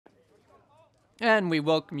And we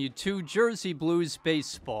welcome you to Jersey Blues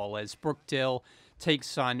Baseball as Brookdale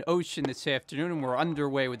takes on Ocean this afternoon. And we're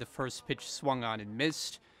underway with the first pitch swung on and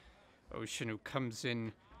missed. Ocean, who comes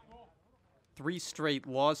in 3 straight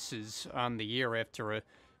losses on the year after a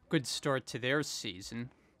good start to their season.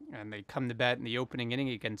 And they come to bat in the opening inning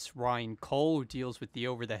against Ryan Cole, who deals with the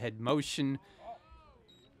over-the-head motion.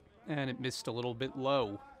 And it missed a little bit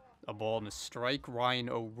low. A ball and a strike. Ryan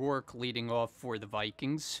O'Rourke leading off for the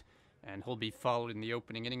Vikings. And he'll be followed in the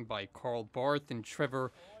opening inning by Carl Barth and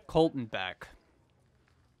Trevor Coltonback.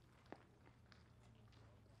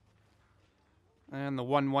 And the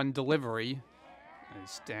 1-1 delivery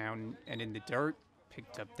is down and in the dirt.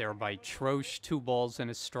 Picked up there by Troche. 2 balls and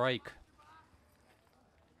a strike.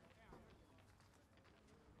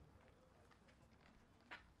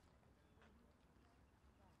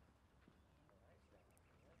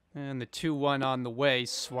 And the 2-1 on the way,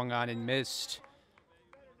 swung on and missed.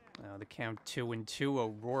 The count 2-2.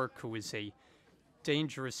 O'Rourke, who is a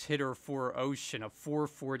dangerous hitter for Ocean, a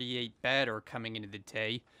 .448 batter coming into the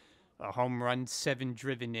day. A home run, 7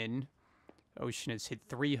 driven in. Ocean has hit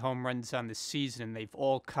 3 home runs on the season, and they've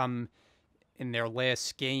all come in their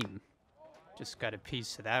last game. Just got a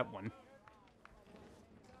piece of that one.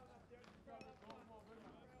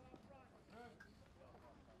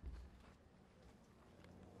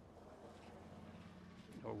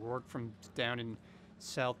 O'Rourke from down in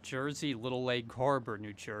South Jersey, Little Lake Harbor,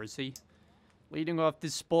 New Jersey. Leading off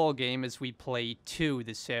this ball game as we play 2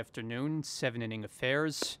 this afternoon, 7-inning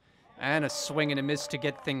affairs. And a swing and a miss to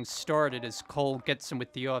get things started as Cole gets him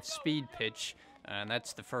with the off-speed pitch. And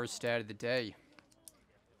that's the first out of the day.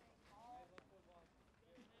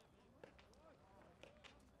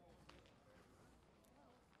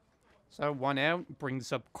 So 1 out,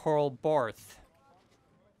 brings up Carl Barth.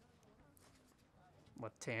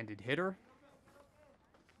 Left-handed hitter.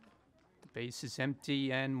 The base is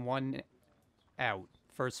empty and 1 out.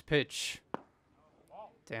 First pitch.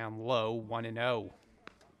 Down low, 1-0.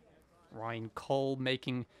 Ryan Cole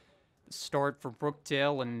making the start for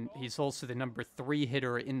Brookdale, and he's also the number 3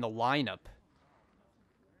 hitter in the lineup.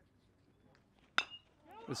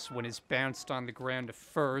 This one is bounced on the ground to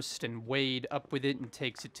first, and Wade up with it and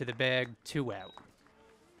takes it to the bag, 2 out.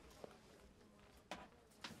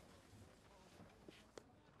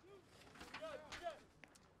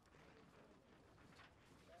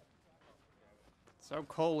 So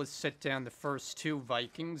Cole has set down the first 2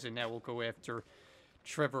 Vikings, and now we'll go after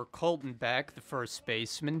Trevor Coltonback, the first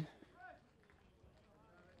baseman.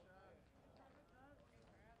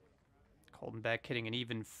 Coltonback hitting an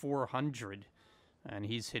even .400, and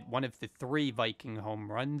he's hit 1 of the 3 Viking home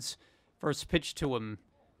runs. First pitch to him,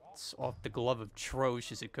 it's off the glove of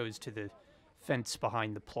Troche as it goes to the fence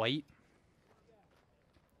behind the plate.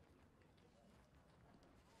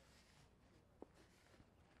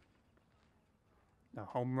 A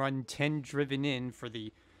home run, 10 driven in for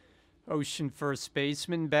the Ocean first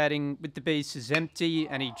baseman, batting with the bases empty,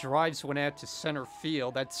 and he drives one out to center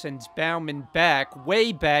field. That sends Bauman back,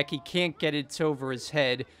 way back. He can't get it over his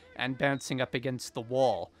head, and bouncing up against the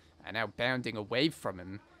wall. And now bounding away from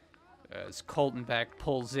him as Coltonback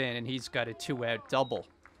pulls in, and he's got a 2-out double.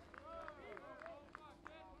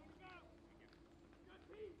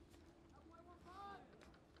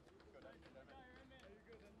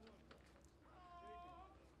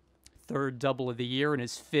 Third double of the year and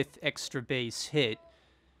his 5th extra base hit.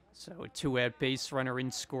 So a 2-out base runner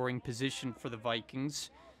in scoring position for the Vikings.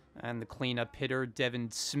 And the cleanup hitter,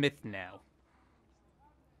 Devin Smith now.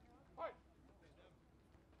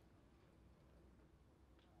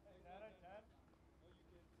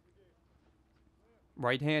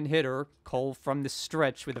 Right-hand hitter, Cole from the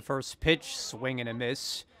stretch with the first pitch, swing and a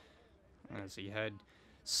miss. As he had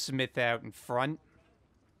Smith out in front.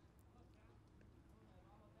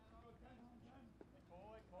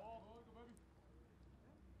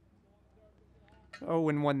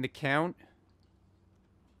 0-1 the count.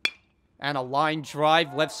 And a line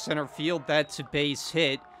drive, left center field. That's a base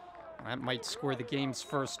hit. That might score the game's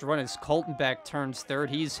first run as Coltonback turns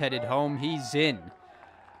third. He's headed home. He's in.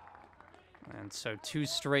 And so 2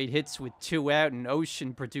 straight hits with 2 out, and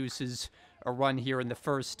Ocean produces a run here in the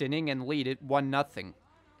first inning and lead it 1-0.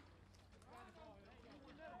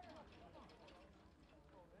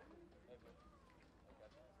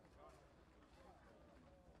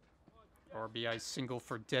 RBI single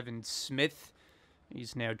for Devin Smith.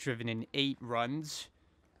 He's now driven in 8 runs.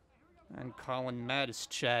 And Colin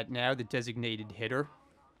Matischat now, the designated hitter.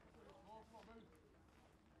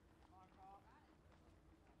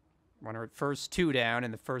 Runner at first, 2 down,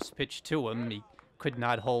 and the first pitch to him, he could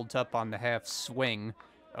not hold up on the half swing.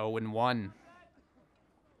 0-1.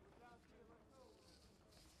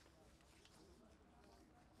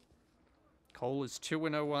 Cole is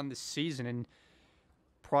 2-0 on the season, and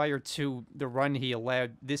prior to the run he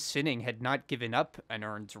allowed this inning, had not given up an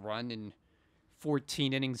earned run in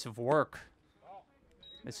 14 innings of work.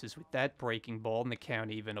 Misses with that breaking ball, and the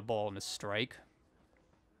count even, a ball and a strike.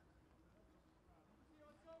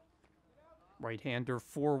 Right-hander,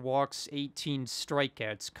 4 walks, 18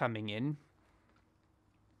 strikeouts coming in.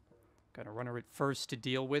 Got a runner at first to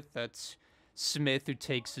deal with. That's Smith, who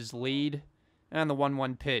takes his lead. And the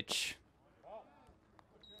 1-1 pitch.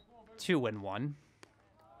 2-1.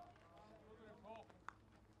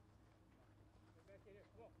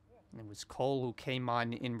 It was Cole who came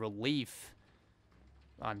on in relief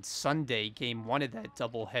on Sunday, game 1 of that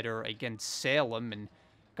doubleheader against Salem, and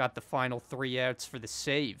got the final 3 outs for the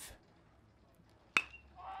save.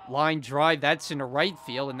 Line drive, that's into right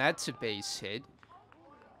field, and that's a base hit.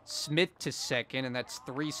 Smith to second, and that's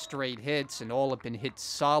 3 straight hits, and all have been hit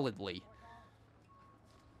solidly.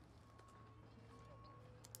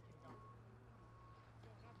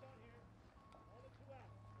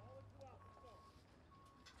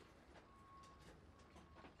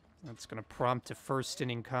 That's going to prompt a first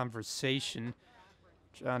inning conversation.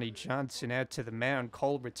 Johnny Jonson out to the mound.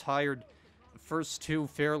 Cole retired the first 2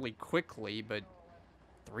 fairly quickly, but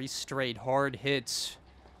 3 straight hard hits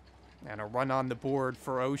and a run on the board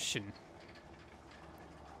for Ocean.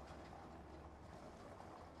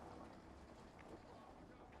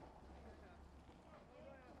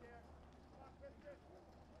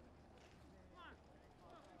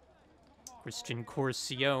 Christian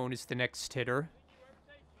Corcione is the next hitter.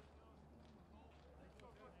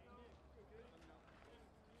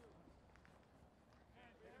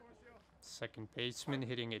 Second baseman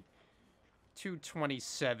hitting at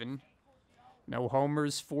 .227. No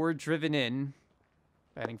homers, 4 driven in.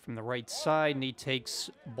 Batting from the right side, and he takes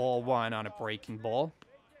ball 1 on a breaking ball.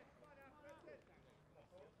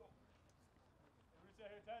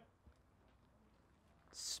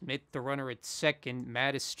 Smith, the runner at second.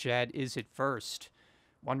 Matischad is at first.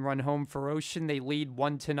 1 run home for Ocean. They lead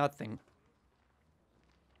 1-0.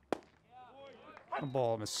 A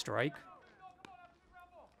ball and a strike.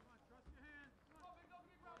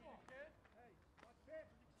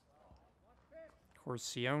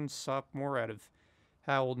 Corcione, sophomore out of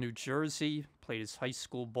Howell, New Jersey. Played his high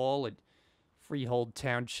school ball at Freehold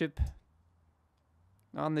Township.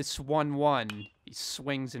 On this 1-1, he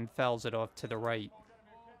swings and fouls it off to the right.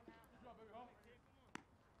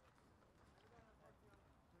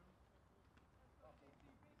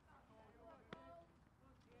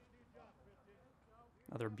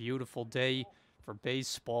 Another beautiful day for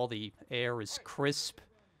baseball. The air is crisp.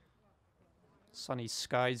 Sunny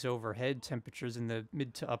skies overhead. Temperatures in the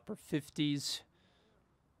mid to upper 50s.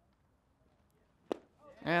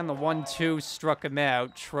 And the 1-2 struck him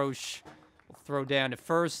out. Troche will throw down to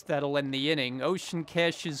first. That'll end the inning. Ocean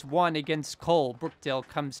cashes 1 against Cole. Brookdale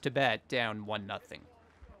comes to bat, down 1-0.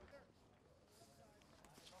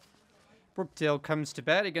 Brookdale comes to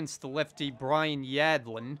bat against the lefty Brian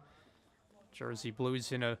Yadlin. Jersey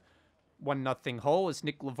Blues in a 1-0 hole as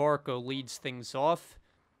Nick Lavarco leads things off.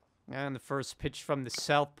 And the first pitch from the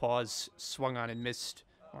southpaws swung on and missed,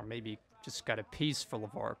 or maybe just got a piece for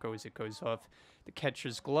Lavarco as it goes off the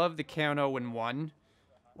catcher's glove. The count 0-1.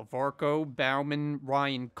 Lavarco, Bauman,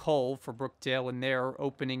 Ryan Cole for Brookdale in their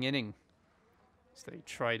opening inning. So they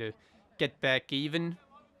try to get back even.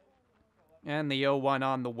 And the 0-1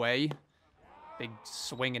 on the way. Big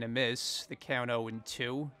swing and a miss. The count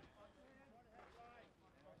 0-2.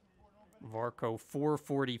 Lavarco,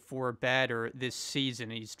 .444 batter this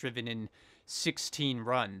season. He's driven in 16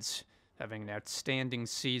 runs, having an outstanding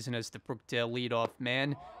season as the Brookdale leadoff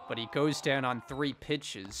man, but he goes down on 3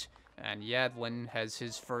 pitches, and Yadlin has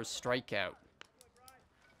his first strikeout.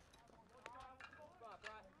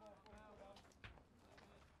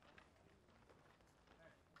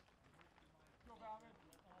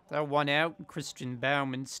 That 1 out, Christian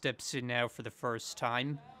Bauman steps in now for the first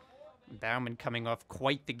time. Bauman coming off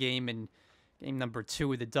quite the game in game number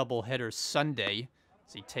 2 of the doubleheader Sunday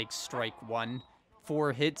as he takes strike 1.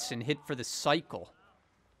 4 hits and hit for the cycle.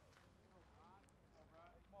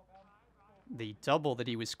 The double that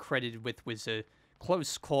he was credited with was a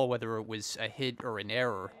close call whether it was a hit or an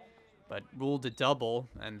error, but ruled a double,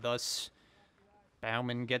 and thus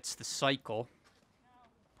Bauman gets the cycle.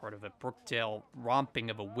 Part of a Brookdale romping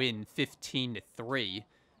of a win, 15-3,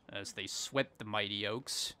 as they swept the Mighty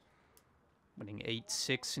Oaks, winning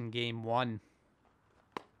 8-6 in game 1.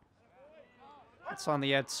 It's on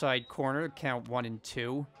the outside corner, count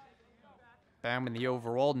 1-2. Bauman, the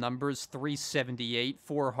overall numbers, 378,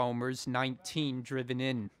 4 homers, 19 driven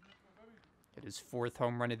in. Hit his 4th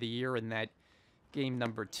home run of the year in that game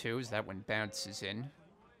number 2 as that one bounces in.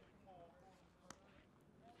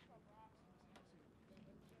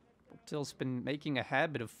 Brookdale's been making a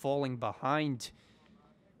habit of falling behind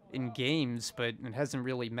in games, but it hasn't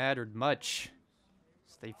really mattered much.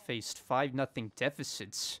 So they faced 5-0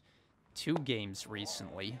 deficits 2 games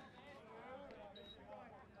recently,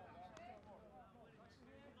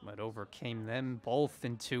 but overcame them both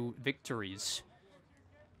into victories.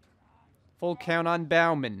 Full count on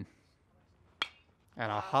Bauman.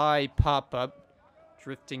 And a high pop-up,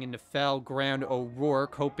 drifting into foul ground.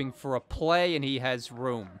 O'Rourke hoping for a play, and he has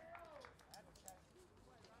room.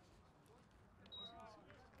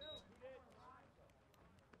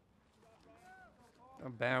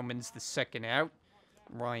 Bauman's the second out.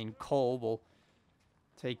 Ryan Cole will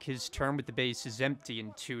take his turn with the bases empty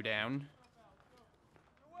and 2 down.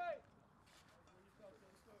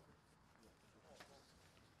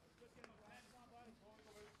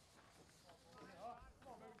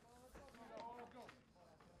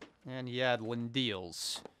 And Yadlin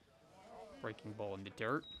deals. Breaking ball in the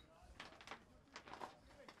dirt.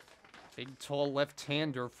 Big, tall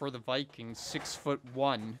left-hander for the Vikings,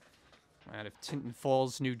 6'1", out of Tinton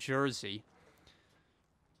Falls, New Jersey.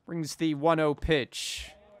 Brings the 1-0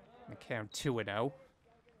 pitch. The count 2-0.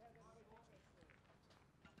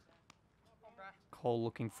 Cole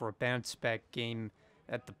looking for a bounce-back game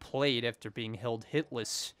at the plate after being held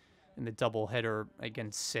hitless in the doubleheader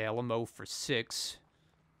against Salem, 0 for 6.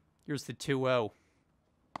 Here's the 2-0.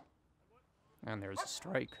 And there's a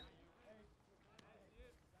strike.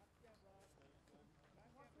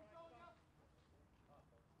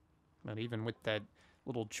 But even with that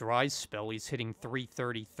little dry spell, he's hitting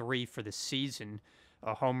 .333 for the season.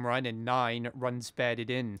 A home run and 9 runs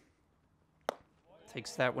batted in.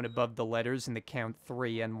 Takes that one above the letters in the count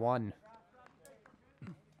 3-1.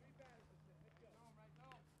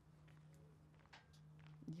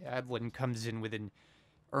 Yadlin comes in with an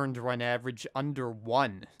earned run average under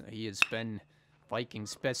 1. He has been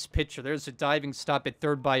Vikings' best pitcher. There's a diving stop at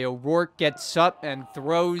third by O'Rourke. Gets up and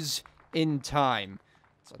throws in time.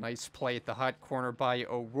 It's a nice play at the hot corner by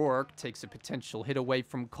O'Rourke. Takes a potential hit away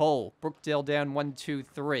from Cole. Brookdale down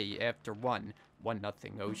 1-2-3 after 1.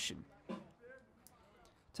 1-0 Ocean.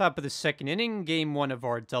 Top of the second inning, game 1 of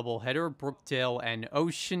our doubleheader, Brookdale and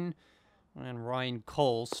Ocean. And Ryan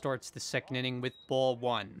Cole starts the second inning with ball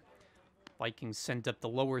 1. Vikings send up the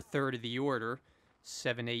lower third of the order.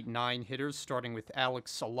 7, 8, 9 hitters, starting with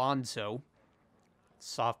Alex Alonso,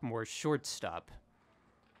 sophomore shortstop,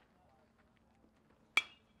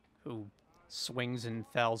 who swings and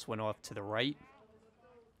fouls one off to the right.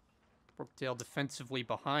 Brookdale defensively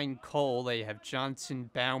behind Cole. They have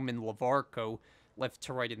Jonson, Bauman, Lavarco left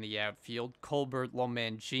to right in the outfield. Colbert,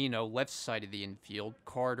 Lomangino left side of the infield.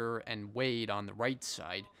 Carter and Wade on the right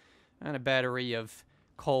side. And a battery of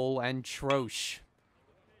Cole and Troche.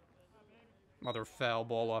 Another foul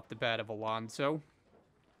ball off the bat of Alonso.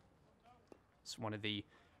 It's one of the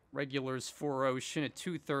regulars for Ocean, a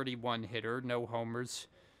 .231 hitter, no homers,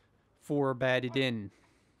 4 batted in.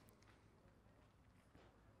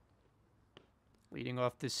 Leading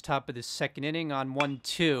off this top of the second inning on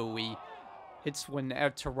 1-2. He hits one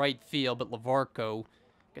out to right field, but Lavarco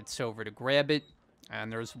gets over to grab it,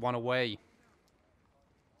 and there's one away.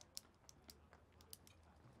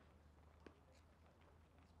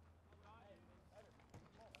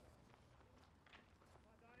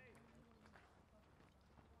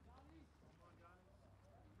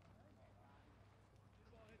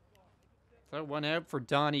 So 1 out for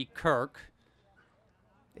Donnie Kirk,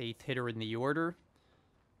 8th hitter in the order,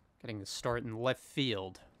 getting the start in left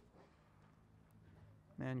field.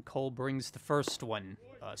 And Cole brings the first one,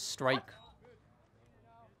 a strike.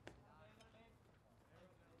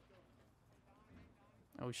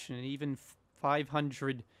 Ocean, an even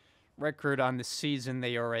 500 record on the season.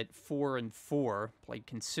 They are at 4-4. Played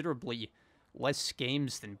considerably less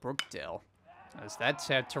games than Brookdale. As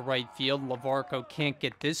that's out to right field, Lavarco can't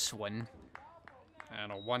get this one. And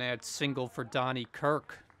a 1-out single for Donnie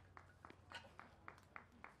Kirk.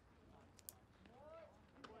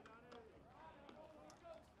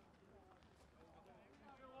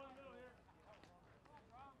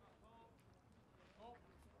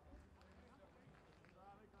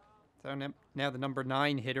 So now the number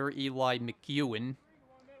 9 hitter, Eli McEwen.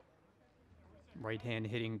 Right-hand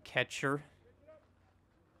hitting catcher.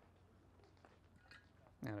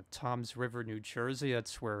 Out of Toms River, New Jersey.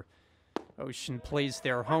 That's where Ocean plays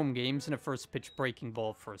their home games, in a first pitch breaking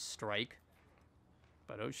ball for a strike.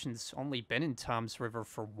 But Ocean's only been in Toms River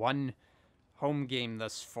for 1 home game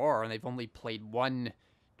thus far, and they've only played 1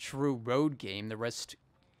 true road game. The rest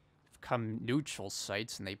have come neutral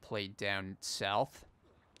sites and they played down south.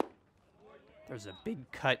 There's a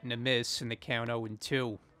big cut and a miss in the count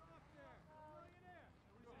 0-2.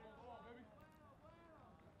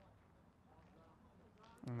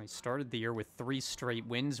 And they started the year with 3 straight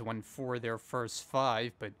wins, won 4 of their first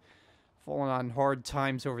 5, but fallen on hard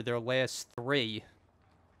times over their last 3.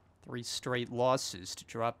 3 straight losses to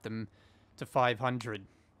drop them to 500.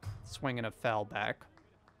 Swinging a foul back.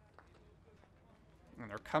 And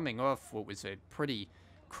they're coming off what was a pretty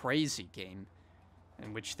crazy game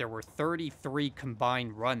in which there were 33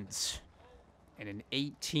 combined runs and an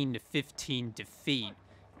 18-15 defeat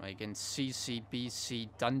against CCBC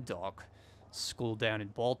Dundalk school down in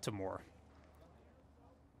Baltimore.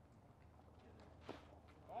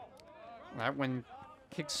 That one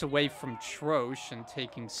kicks away from Troche, and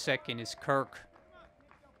taking second is Kirk.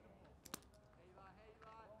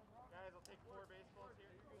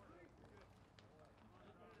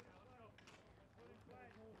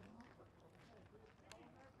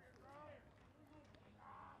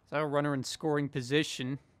 So runner in scoring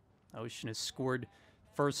position. Ocean has scored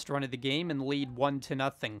first run of the game and lead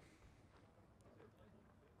 1-0.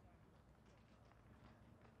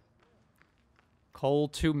 Cole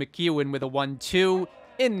to McEwen with a 1-2.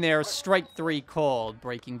 In there, strike 3 called.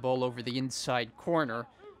 Breaking ball over the inside corner.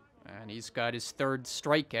 And he's got his 3rd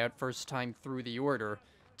strikeout, first time through the order.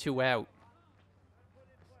 2 out.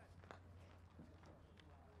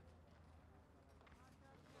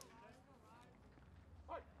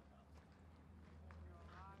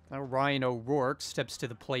 Now Ryan O'Rourke steps to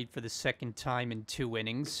the plate for the 2nd time in 2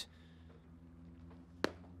 innings.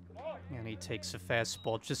 And he takes a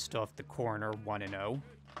fastball just off the corner, 1-0.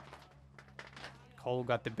 Cole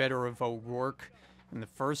got the better of O'Rourke in the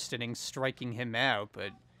 1st inning, striking him out,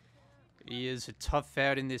 but he is a tough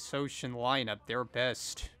out in this Ocean lineup, their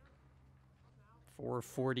best.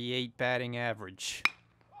 .448 batting average.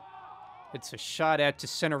 It's a shot out to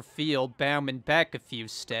center field. Bauman back a few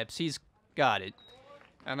steps. He's got it.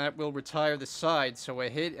 And that will retire the side, so a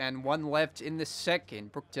hit and 1 left in the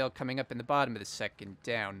 2nd. Brookdale coming up in the bottom of the 2nd,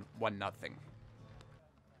 down 1-0.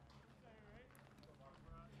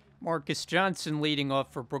 Marcus Jonson leading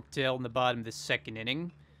off for Brookdale in the bottom of the 2nd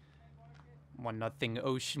inning. 1-0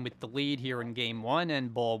 Ocean with the lead here in Game 1,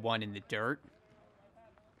 and ball 1 in the dirt.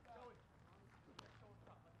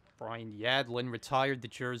 Brian Yadlin retired the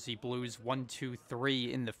Jersey Blues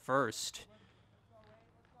 1-2-3 in the 1st.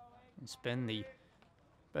 It's been the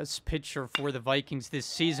best pitcher for the Vikings this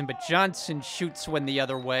season, but Jonson shoots one the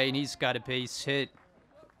other way, and he's got a base hit.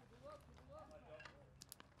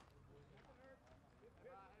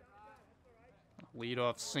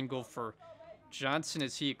 Leadoff single for Jonson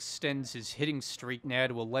as he extends his hitting streak now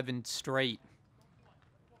to 11 straight.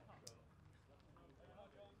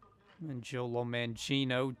 And Joe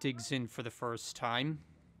Lomangino digs in for the first time.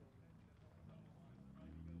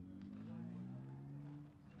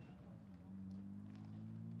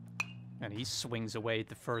 And he swings away at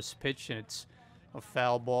the first pitch, and it's a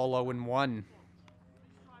foul ball, 0-1.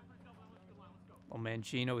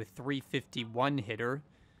 Lomangino, a .351 hitter.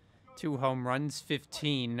 2 home runs,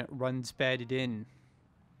 15 runs batted in.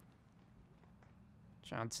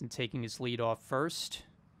 Jonson taking his lead off first.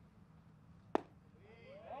 A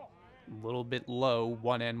little bit low,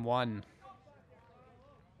 1-1.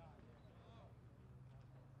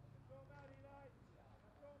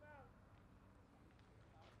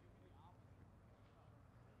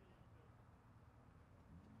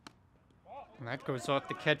 And that goes off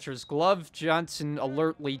the catcher's glove. Jonson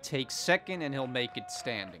alertly takes second, and he'll make it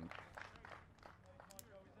standing.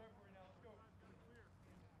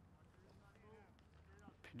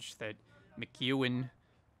 Pitch that McEwen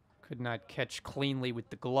could not catch cleanly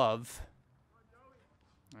with the glove.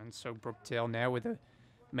 And so Brookdale now with a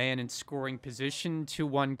man in scoring position.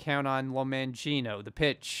 2-1 count on Lomangino. The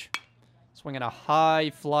pitch. Swinging a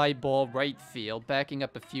high fly ball right field. Backing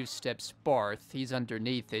up a few steps, Barth. He's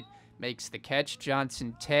underneath it. Makes the catch.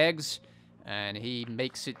 Jonson tags, and he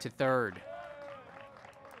makes it to third.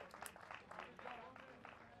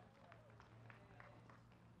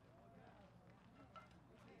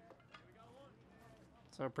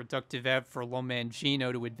 So a productive out for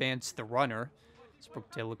Lomangino to advance the runner. As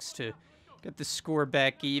Brookdale looks to get the score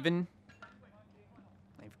back even.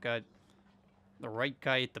 They've got the right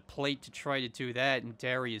guy at the plate to try to do that, and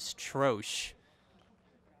Darius Troche.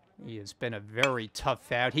 He has been a very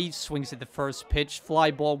tough out. He swings at the first pitch.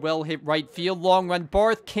 Fly ball well hit right field. Long run.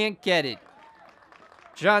 Barth can't get it.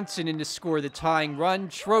 Jonson in to score the tying run.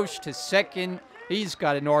 Troche to second. He's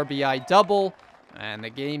got an RBI double. And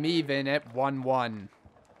the game even at 1-1.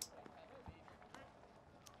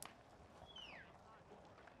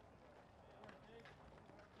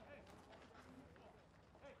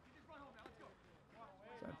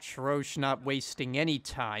 Schroesch not wasting any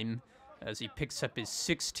time as he picks up his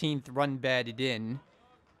 16th run batted in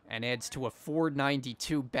and adds to a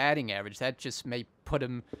 .492 batting average. That just may put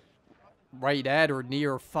him right at or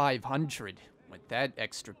near 500 with that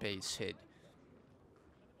extra base hit.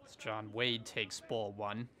 As John Wade takes ball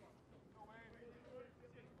one.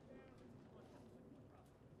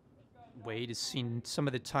 Wade has seen some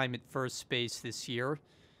of the time at first base this year.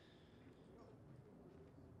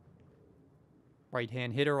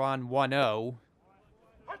 Right-hand hitter on 1-0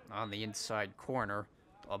 on the inside corner.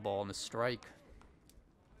 A ball and a strike.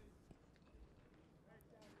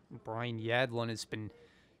 Brian Yadlin has been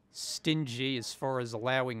stingy as far as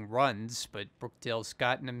allowing runs, but Brookdale's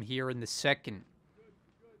gotten him here in the second.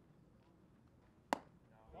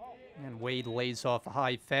 And Wade lays off a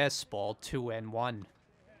high fastball, 2-1.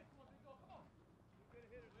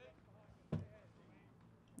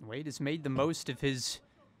 Wade has made the most of his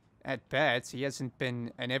at-bats. He hasn't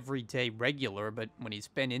been an everyday regular, but when he's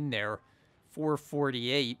been in there,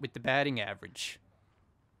 .448 with the batting average.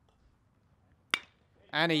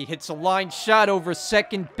 And he hits a line shot over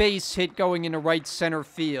second base, hit going into right center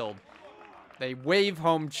field. They wave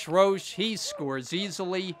home Schroesch. He scores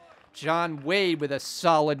easily. John Wade with a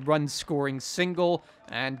solid run-scoring single,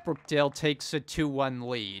 and Brookdale takes a 2-1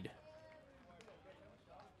 lead.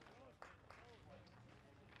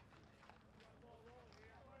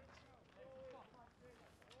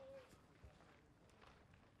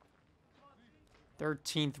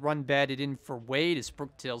 Thirteenth run batted in for Wade as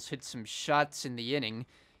Brookdale's hit some shots in the inning.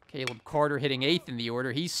 Caleb Carter hitting 8th in the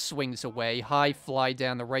order. He swings away. High fly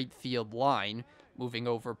down the right field line. Moving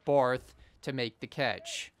over Barth to make the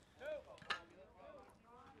catch.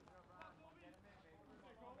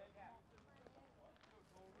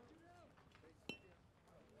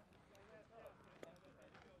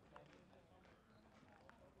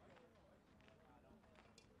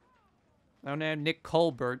 Now Nick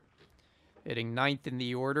Colbert hitting 9th in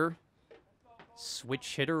the order.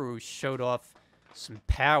 Switch hitter who showed off some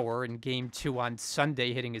power in Game 2 on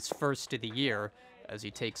Sunday, hitting his first of the year as he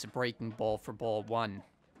takes a breaking ball for ball one.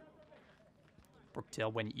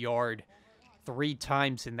 Brookdale went yard 3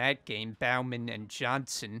 times in that game. Bauman and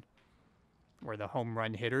Jonson were the home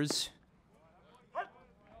run hitters.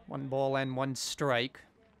 1 ball and 1 strike.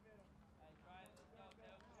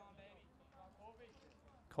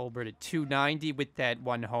 Colbert at .290 with that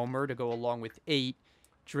 1 homer to go along with 8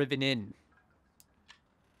 driven in.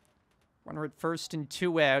 Runner at first and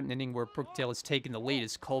 2 out, an inning where Brookdale has taken the lead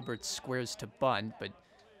as Colbert squares to bunt,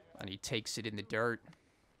 and he takes it in the dirt.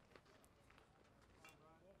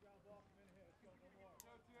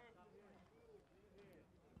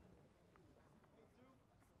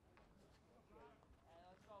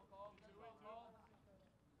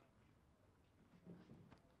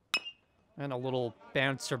 And a little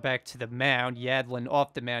bouncer back to the mound. Yadlin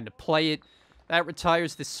off the mound to play it. That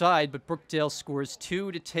retires the side, but Brookdale scores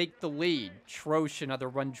 2 to take the lead. Schroesch, another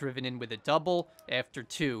run driven in with a double. After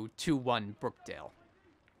 2, 2-1 Brookdale.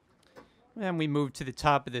 And we move to the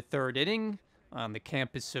top of the 3rd inning on the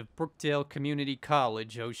campus of Brookdale Community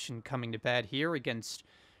College. Ocean coming to bat here against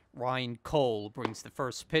Ryan Cole. Brings the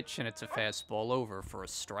first pitch, and it's a fastball over for a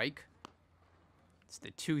strike. It's the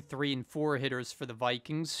 2, 3, and 4 hitters for the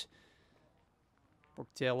Vikings.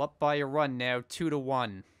 Brookdale up by a run now,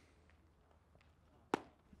 2-1.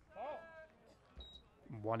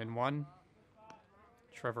 1-1.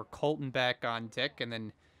 Trevor Colton back on deck, and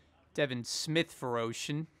then Devin Smith for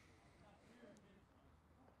Ocean.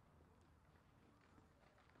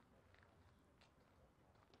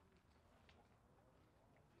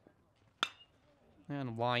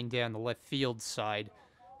 And line down the left field side.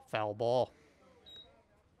 Foul ball.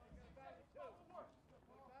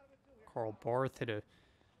 Carl Barth hit a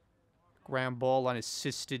ground ball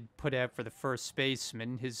unassisted, put out for the first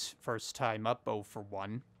baseman. His first time up, 0 for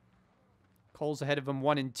 1. Cole's ahead of him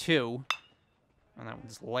 1-2. And that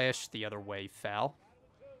one's lashed the other way, foul.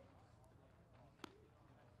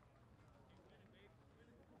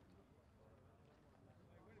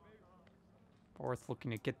 Barth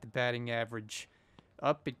looking to get the batting average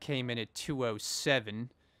up. It came in at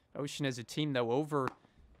 207. Ocean as a team, though, over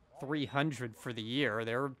 300 for the year.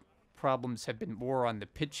 Their problems have been more on the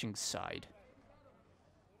pitching side.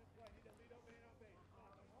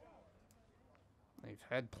 They've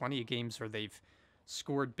had plenty of games where they've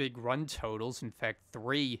scored big run totals. In fact,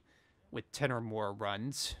 3 with 10 or more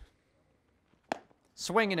runs.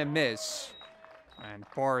 Swing and a miss. And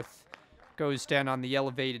Barth goes down on the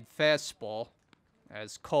elevated fastball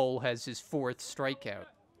as Cole has his 4th strikeout.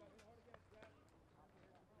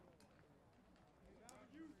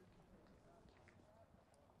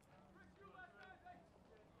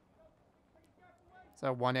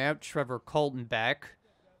 So 1 out. Trevor Colton back,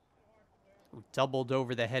 who doubled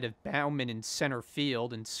over the head of Bauman in center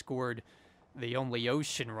field and scored the only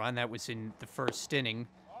Ocean run. That was in the first inning.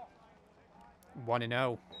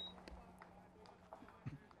 1-0.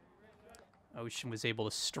 Ocean was able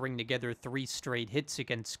to string together 3 straight hits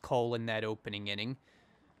against Cole in that opening inning.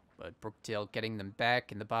 But Brookdale getting them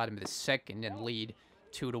back in the bottom of the second and lead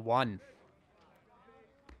 2-1.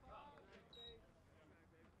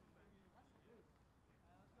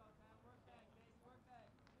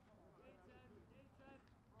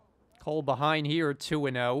 Cole behind here,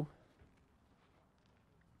 2-0.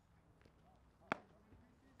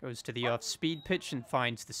 Goes to the off-speed pitch and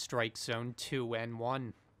finds the strike zone,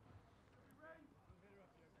 2-1.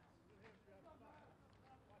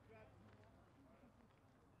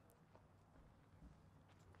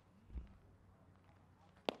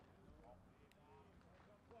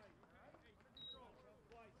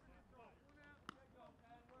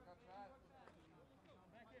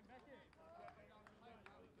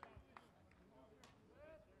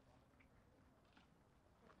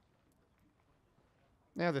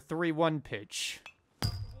 Now the 3-1 pitch.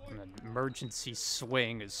 An emergency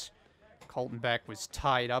swing as Coltonback was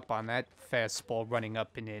tied up on that fastball running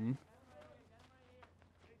up and in.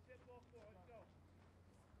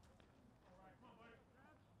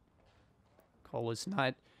 Cole has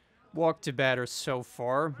not walked a batter so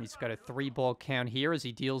far. He's got a 3-ball count here as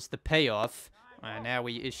he deals the payoff. Now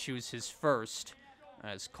he issues his first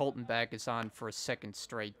as Coltonback is on for a second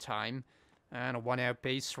straight time. And a 1-out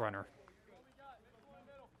base runner.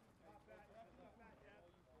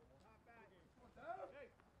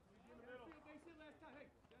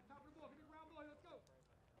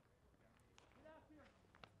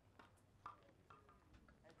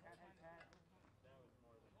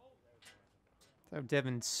 So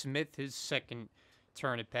Devin Smith, his second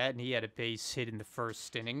turn at bat, and he had a base hit in the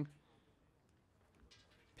first inning.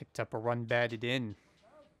 Picked up a run batted in.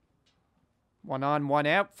 1 on, 1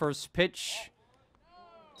 out. First pitch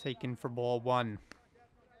taken for ball 1.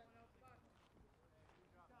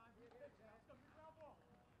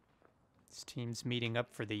 This team's meeting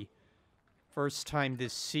up for the first time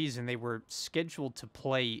this season. They were scheduled to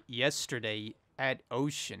play yesterday at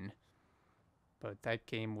Ocean, but that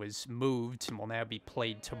game was moved and will now be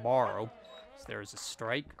played tomorrow. So there's a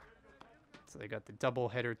strike. So they got the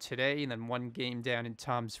doubleheader today and then 1 game down in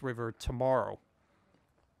Toms River tomorrow.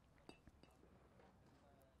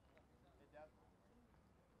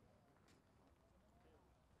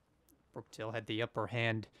 Brookdale had the upper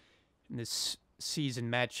hand in this season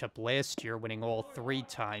matchup last year, winning all 3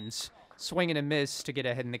 times. Swing and a miss to get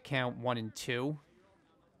ahead in the count, 1-2.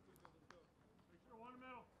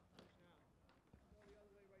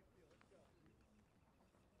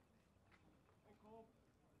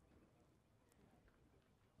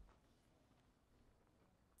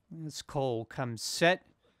 As Cole comes set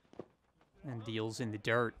and deals in the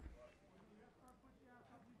dirt.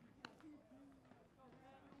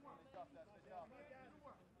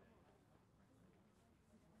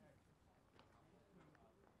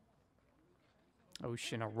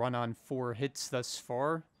 Ocean a run on 4 hits thus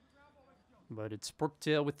far, but it's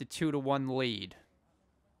Brookdale with the 2-1 lead.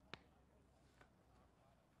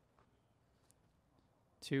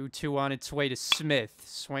 2-2 on its way to Smith.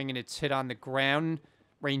 Swinging, it's hit on the ground.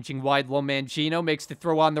 Ranging wide, low Mangino makes the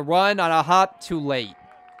throw on the run. On a hop, too late.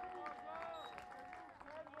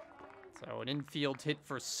 So an infield hit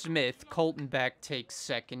for Smith. Coltonback takes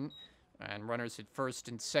second. And runners at first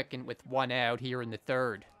and second with 1 out here in the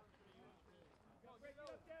third.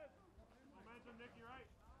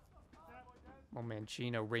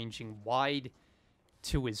 Mangino ranging wide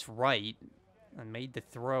to his right and made the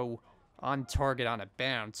throw on target on a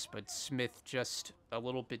bounce, but Smith just a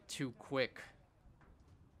little bit too quick.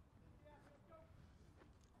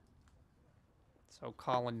 So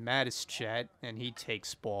Colin Matischat, and he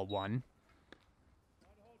takes ball 1.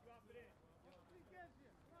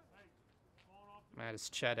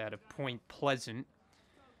 Matischat out of Point Pleasant.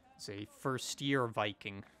 He's a first-year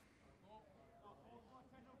Viking.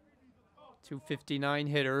 259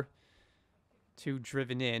 hitter. 2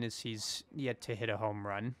 driven in as he's yet to hit a home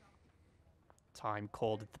run. Time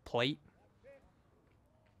called at the plate.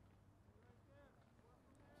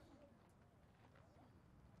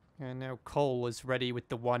 And now Cole is ready with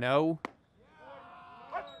the 1-0.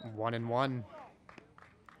 1-1.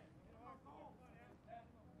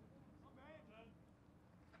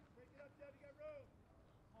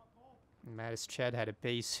 Matischat had a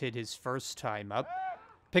base hit his first time up.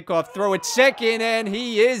 Pickoff throw at second, and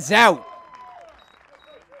he is out.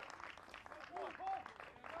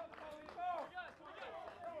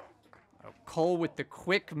 Cole with the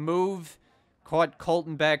quick move. Caught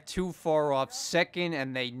Colton back too far off second,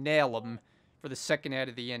 and they nail him for the second out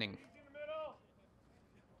of the inning.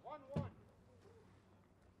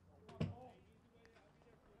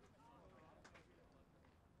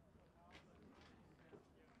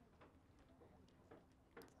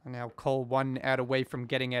 Now Cole 1 out away from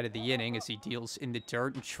getting out of the inning as he deals in the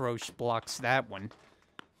dirt, and Troche blocks that one.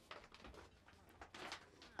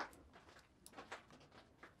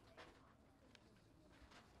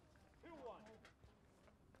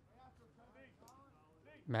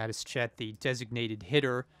 Matischat, the designated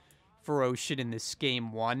hitter for Ocean in this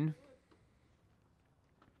game 1.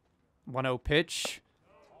 1-0 pitch,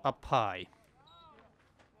 up high.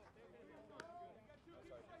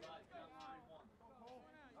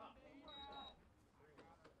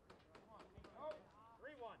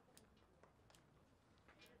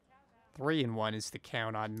 Three and 1 is the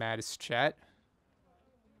count on Matischat.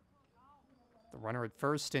 The runner at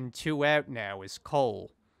first and 2 out now is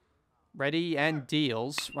Cole. Ready and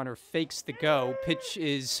deals. Runner fakes the go. Pitch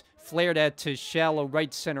is flared out to shallow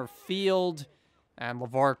right center field. And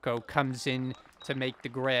Lavarco comes in to make the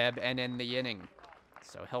grab and end the inning.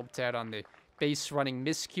 So helped out on the base running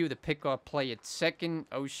miscue. The pickoff play at second.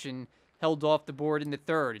 Ocean held off the board in the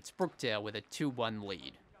third. It's Brookdale with a 2-1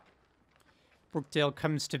 lead. Brookdale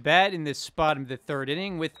comes to bat in this bottom of the third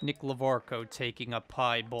inning with Nick Lavarco taking up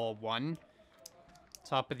high, ball 1.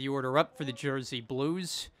 Top of the order up for the Jersey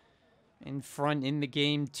Blues. In front in the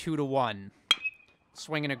game, 2-1.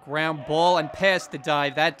 Swinging a ground ball and past the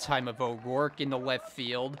dive that time of O'Rourke into left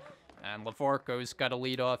field. And Lavarco's got a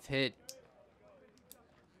leadoff hit.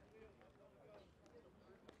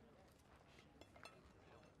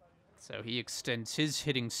 So he extends his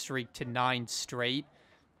hitting streak to 9 straight.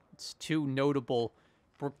 It's 2 notable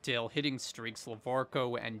Brookdale hitting streaks,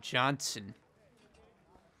 Lavarco and Jonson.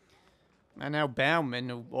 And now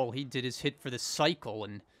Bauman, all he did is hit for the cycle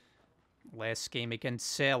in last game against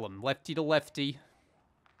Salem. Lefty to lefty.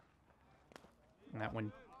 And that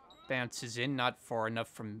one bounces in, not far enough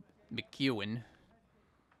from McEwen.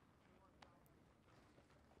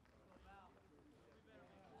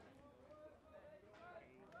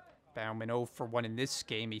 Bauman 0 for 1 in this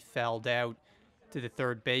game. He fouled out to the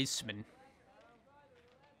third baseman.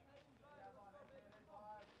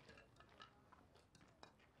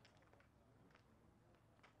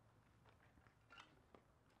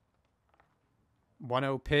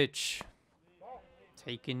 One-0 pitch.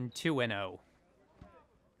 Taken 2-0.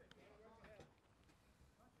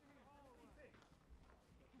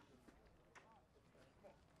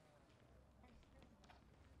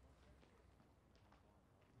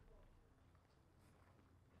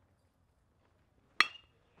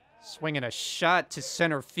 Swinging a shot to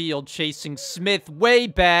center field, chasing Smith way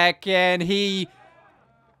back, and he...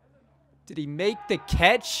 Did he make the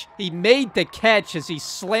catch? He made the catch as he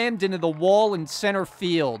slammed into the wall in center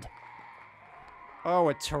field. Oh,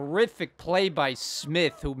 a terrific play by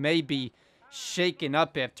Smith, who may be shaken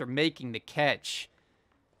up after making the catch.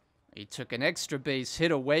 He took an extra base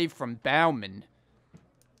hit away from Bauman.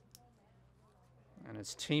 And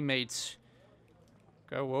his teammates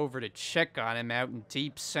go over to check on him out in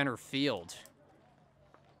deep center field.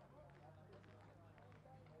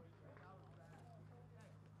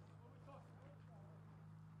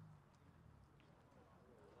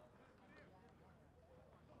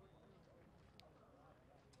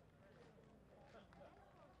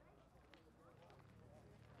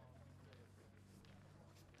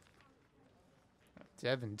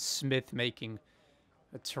 Devin Smith making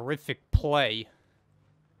a terrific play.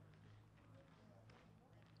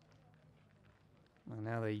 Well,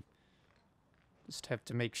 now they just have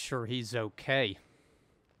to make sure he's okay.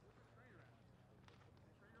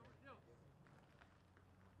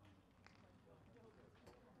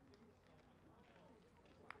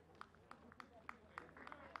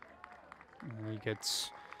 And he gets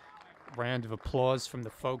a round of applause from the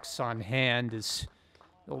folks on hand as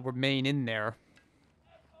he'll remain in there.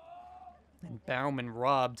 And Bauman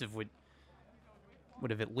robbed of what would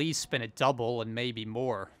have at least been a double and maybe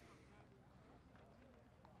more.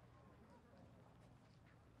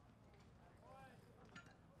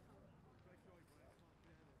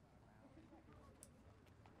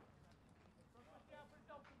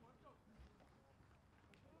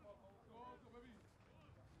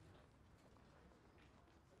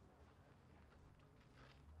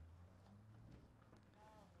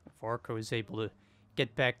 Varco is able to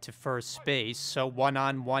get back to first base, so 1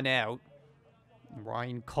 on, 1 out.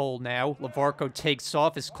 Ryan Cole now. Lavarco takes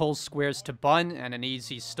off as Cole squares to bunt, and an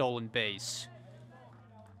easy stolen base.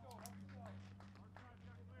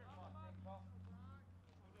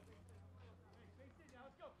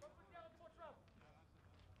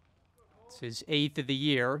 his 8th of the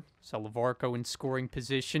year. So Lavarco in scoring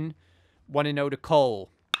position. 1-0 to Cole.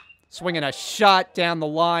 Swinging a shot down the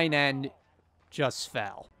line and just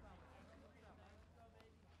foul.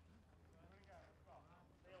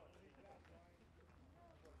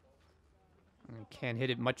 And can't hit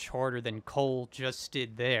it much harder than Cole just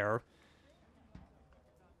did there.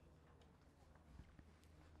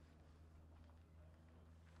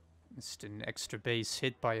 Missed an extra base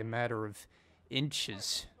hit by a matter of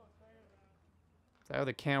inches. So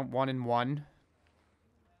the count 1-1.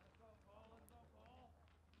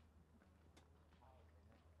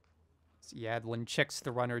 Yadlin checks the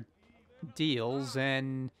runner, deals,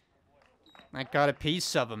 and that got a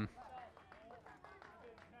piece of him.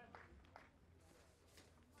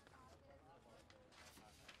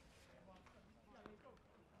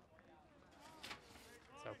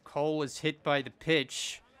 So Cole is hit by the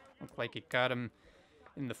pitch. Looked like it got him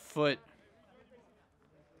in the foot.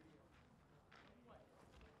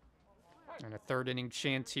 And a third inning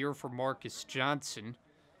chance here for Marcus Jonson.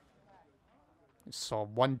 He saw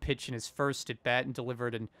one pitch in his first at bat and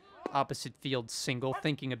delivered an opposite field single,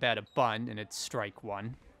 thinking about a bunt, and it's strike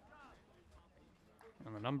one.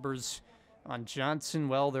 And the numbers on Jonson,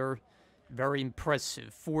 well, they're very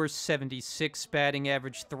impressive. .476 batting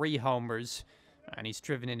average, 3 homers, and he's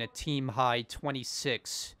driven in a team-high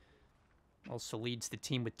 26. Also leads the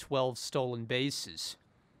team with 12 stolen bases.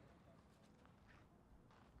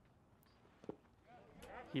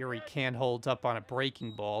 Here he can't hold up on a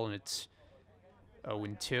breaking ball, and it's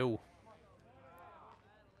 0-2.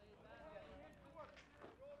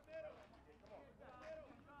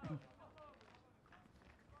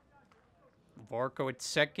 Varco at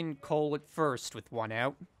second, Cole at first with 1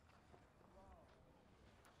 out.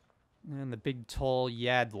 And the big, tall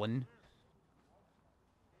Yadlin.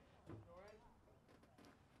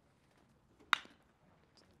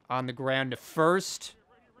 On the ground to first.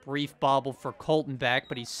 Brief bobble for Colton back,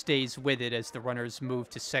 but he stays with it as the runners move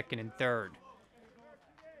to second and third.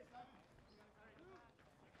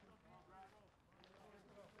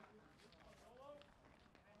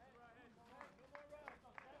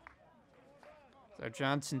 So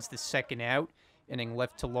Jonson's the second out. Inning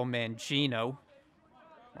left to Lomangino.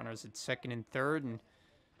 Runners at second and third, and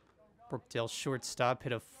Brookdale shortstop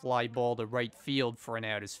hit a fly ball to right field for an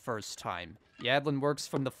out his first time. Yadlin works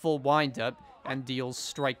from the full windup and deals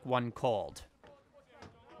strike one called.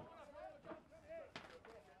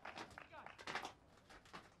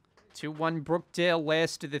 (2-1) Brookdale,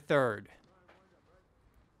 last of the third.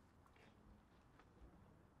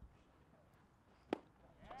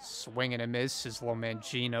 Swing and a miss as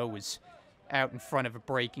Lomangino was out in front of a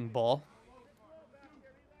breaking ball.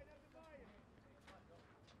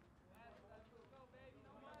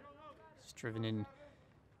 He's driven in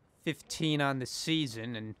 15 on the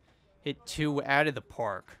season and hit 2 out of the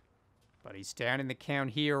park. But he's down in the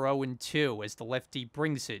count here, 0-2, as the lefty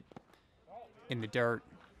brings it in the dirt.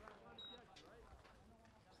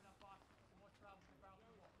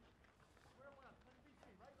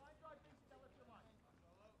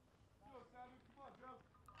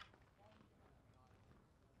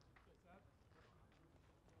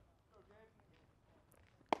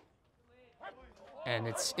 And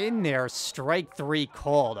it's in there, strike 3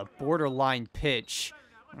 called, a borderline pitch.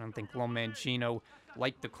 I don't think Lomangino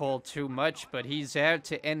liked the call too much, but he's out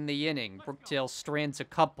to end the inning. Brookdale strands a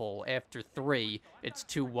couple after 3. It's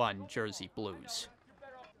 2-1, Jersey Blues.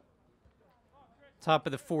 Top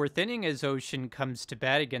of the 4th inning as Ocean comes to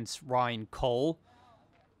bat against Ryan Cole.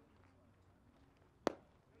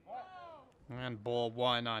 And ball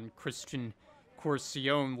 1 on Christian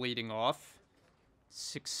Corcione leading off.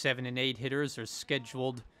 6, 7, and 8 hitters are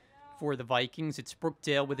scheduled for the Vikings. It's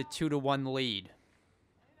Brookdale with a 2-1 lead.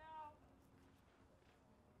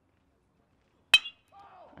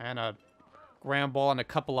 And a ground ball and a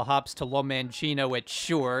couple of hops to Lomangino at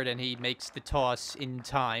short, and he makes the toss in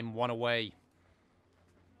time, 1 away.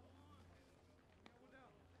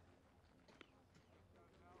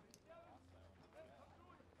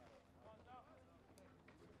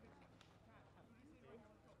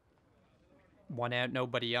 One out,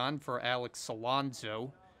 nobody on for Alex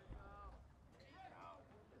Alonso.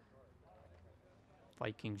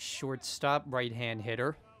 Vikings shortstop, right-hand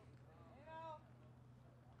hitter.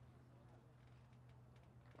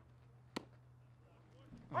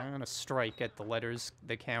 And a strike at the letters.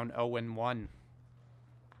 The count 0-1.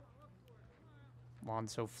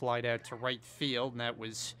 Alonso flied out to right field, and that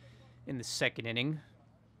was in the 2nd inning.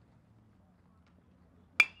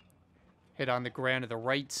 Hit on the ground to the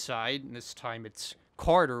right side, and this time it's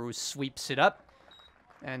Carter who sweeps it up.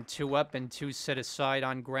 And 2 up and 2 set aside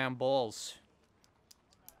on ground balls.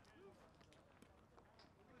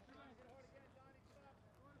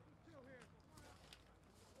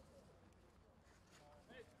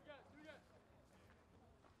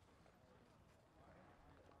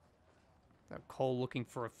 Now Cole looking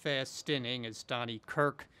for a fast inning as Donnie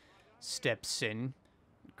Kirk steps in.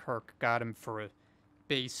 Kirk got him for a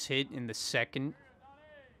base hit in the second.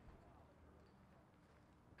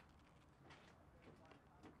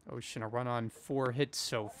 Ocean a run on 4 hits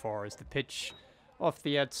so far as the pitch off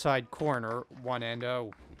the outside corner,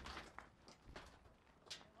 1-0.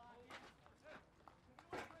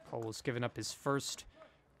 Cole has given up his first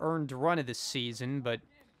earned run of the season, but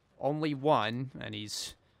only one, and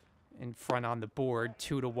he's in front on the board,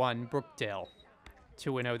 2-1 Brookdale.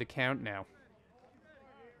 2-0 the count now.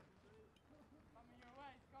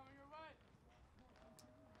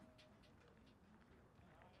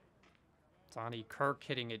 Donnie Kirk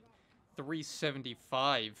hitting at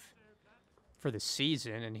 375 for the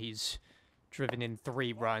season, and he's driven in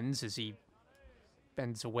 3 runs as he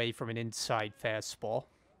bends away from an inside fastball.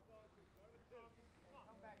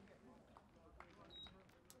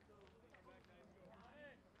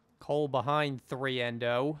 Cole behind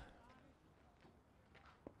 3-0.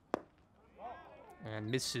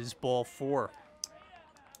 And misses ball 4.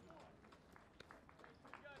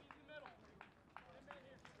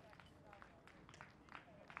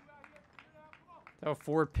 A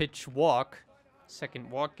 4-pitch walk.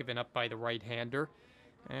 Second walk given up by the right-hander.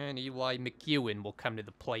 And Eli McEwen will come to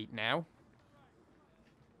the plate now.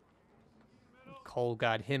 Cole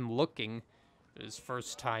got him looking his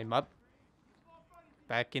first time up.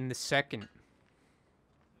 Back in the second.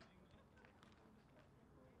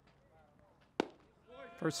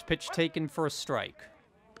 First pitch taken for a strike.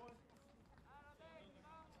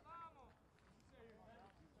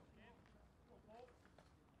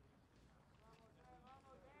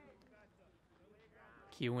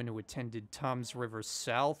 McEwen, who attended Toms River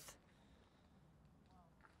South.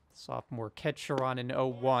 Sophomore catcher on an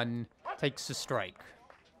 0-1, takes a strike.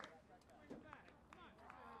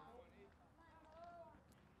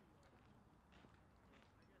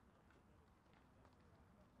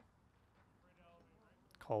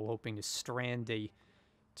 Cole hoping to strand a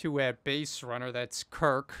 2-out base runner. That's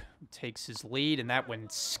Kirk, who takes his lead, and that one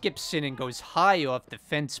skips in and goes high off the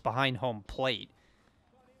fence behind home plate.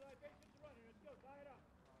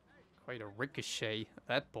 Quite a ricochet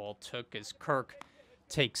that ball took as Kirk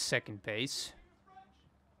takes second base.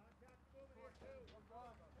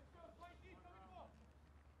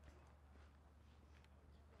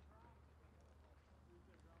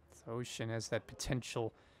 So Ocean has that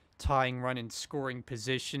potential tying run in scoring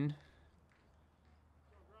position.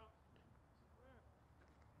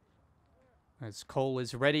 As Cole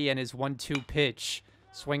is ready and his 1-2 pitch.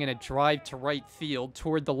 Swinging a drive to right field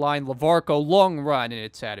toward the line. Lavarco, long run, and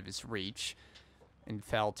it's out of his reach in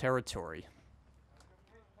foul territory.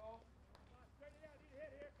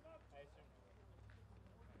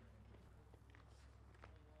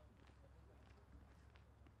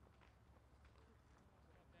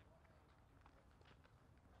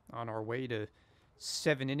 On our way to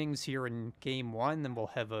 7 innings here in Game 1, then we'll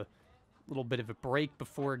have a little bit of a break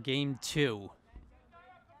before Game 2.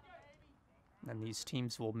 And these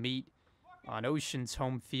teams will meet on Ocean's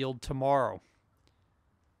home field tomorrow.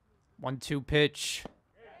 1-2 pitch.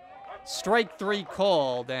 Strike 3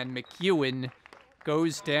 called, and McEwen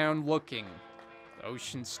goes down looking.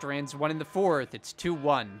 Ocean strands 1 in the 4th. It's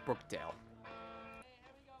 2-1 Brookdale.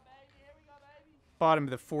 Bottom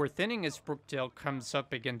of the 4th inning as Brookdale comes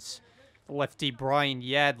up against the lefty Brian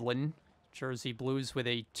Yadlin. Jersey Blues with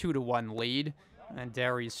a 2-1 lead. And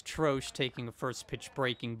Darius Troche taking a first pitch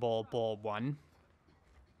breaking ball, ball 1.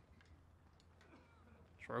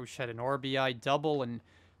 Troche had an RBI double and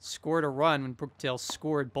scored a run when Brookdale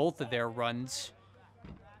scored both of their runs.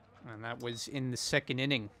 And that was in the 2nd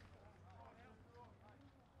inning.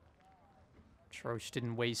 Troche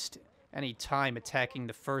didn't waste any time attacking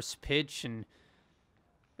the first pitch and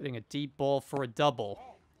hitting a deep ball for a double.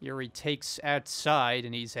 Here he takes outside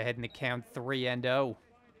and he's ahead in the count 3-0.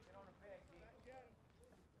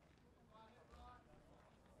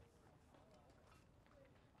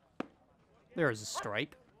 There's a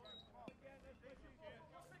strike.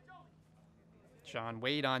 John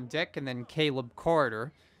Wade on deck, and then Caleb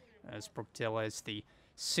Carter, as Brookdale has the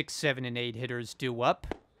 6, 7, and 8 hitters due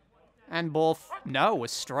up. And no, a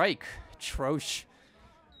strike. Troche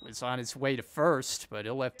was on his way to first, but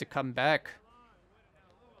he'll have to come back.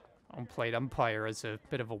 Home plate umpire has a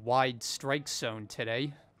bit of a wide strike zone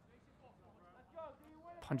today.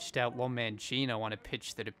 Punched out Lomangino on a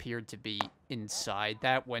pitch that appeared to be inside.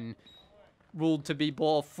 That one ruled to be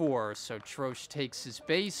ball 4, so Troche takes his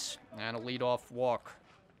base and a leadoff walk.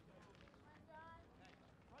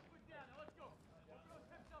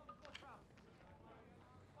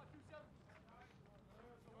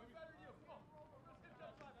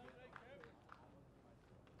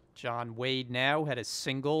 John Wade now had a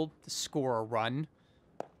single to score a run.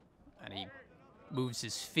 And he moves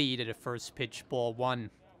his feet at a first pitch, ball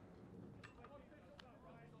 1.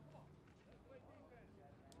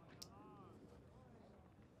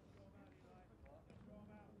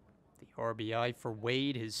 The RBI for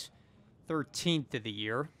Wade, his 13th of the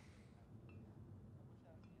year.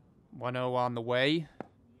 1-0 on the way.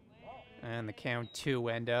 And the count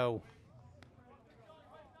 2-0.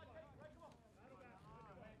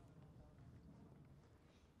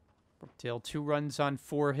 Brookdale 2 runs on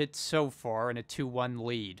 4 hits so far and a 2-1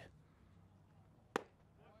 lead.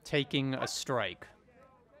 Taking a strike.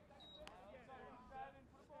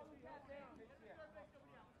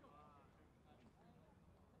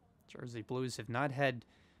 Jersey Blues have not had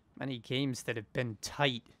many games that have been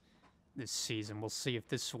tight this season. We'll see if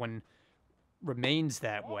this one remains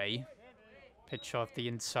that way. Pitch off the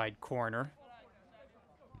inside corner.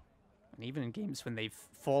 And even in games when they've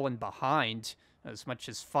fallen behind as much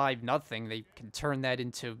as 5-0, they can turn that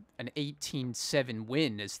into an 18-7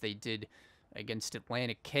 win as they did against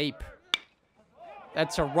Atlantic Cape.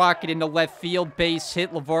 That's a rocket into left field. Base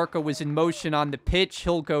hit. Lavarca was in motion on the pitch.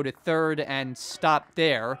 He'll go to third and stop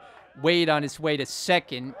there. Wade on his way to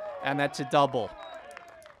second, and that's a double.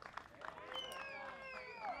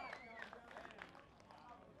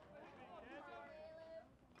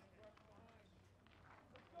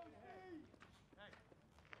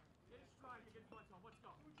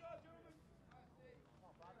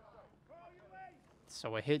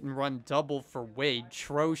 So a hit and run double for Wade.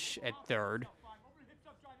 Troche at third.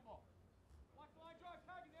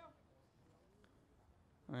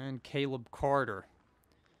 And Caleb Carter.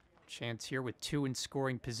 Chance here with 2 in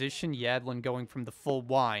scoring position. Yadlin going from the full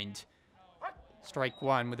wind. Strike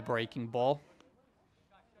 1 with a breaking ball.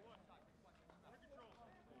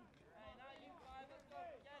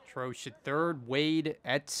 Troche at third. Wade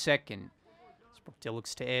at second. Brookdale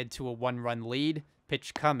looks to add to a 1-run lead.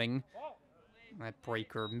 Pitch coming. That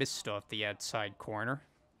breaker missed off the outside corner.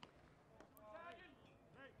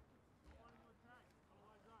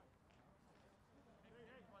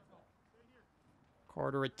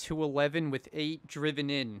 Carter at 211 with 8 driven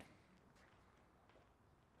in.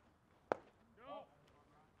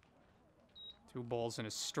 Two balls and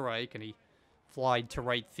a strike, and he flied to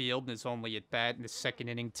right field and is only at bat in the second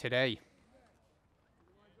inning today.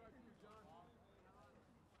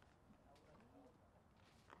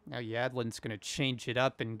 Now Yadlin's going to change it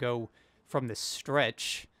up and go from the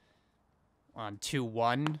stretch on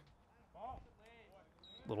 2-1.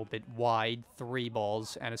 A little bit wide, 3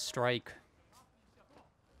 balls and a strike.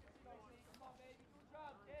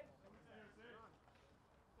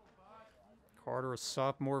 Carter, a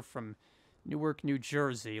sophomore from Newark, New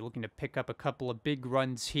Jersey, looking to pick up a couple of big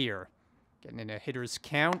runs here. Getting in a hitter's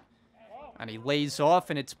count, and he lays off,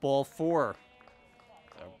 and it's ball 4.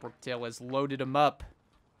 So Brookdale has loaded him up.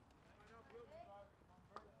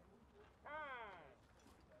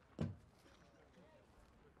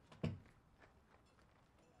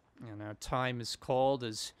 And now time is called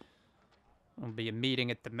as there'll be a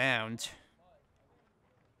meeting at the mound.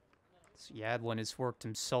 So Yadlin has worked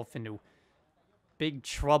himself into big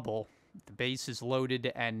trouble. The base is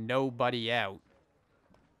loaded and nobody out.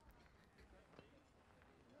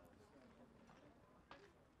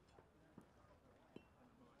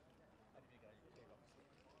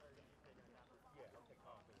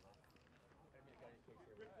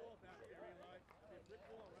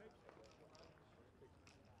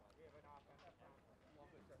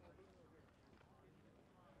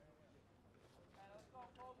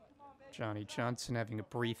 Johnny Jonson having a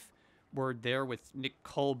brief word there with Nick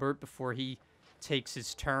Colbert before he takes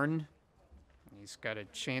his turn. He's got a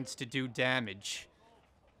chance to do damage.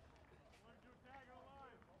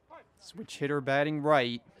 Switch hitter batting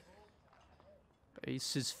right.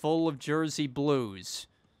 Base is full of Jersey Blues.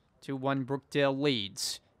 2-1 Brookdale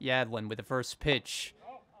leads. Yadlin with the first pitch.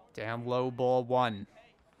 Down low, ball 1.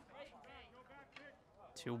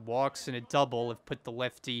 2 walks and a double have put the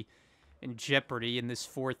lefty in jeopardy in this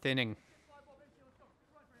 4th inning.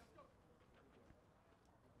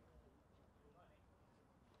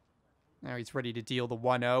 Now he's ready to deal the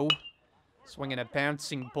 1-0. Swinging a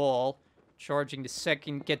bouncing ball. Charging to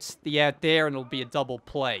second. Gets the out there, and it'll be a double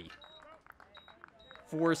play.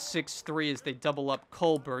 4-6-3 as they double up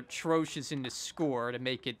Colbert. Troche is in to score to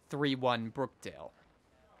make it 3-1 Brookdale.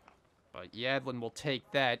 But Yadlin will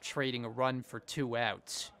take that, trading a run for 2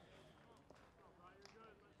 outs.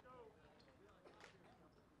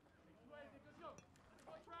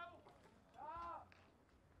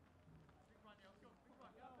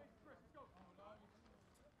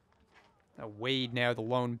 Wade now the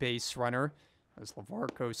lone base runner. As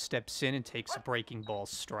Lavarco steps in and takes a breaking ball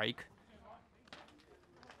strike.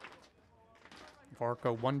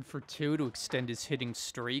 Lavarco 1 for 2 to extend his hitting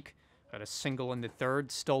streak. Got a single in the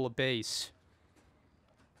third, stole a base.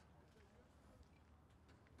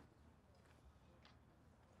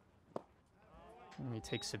 And he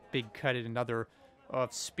takes a big cut at another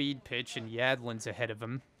off-speed pitch, and Yadlin's ahead of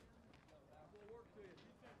him.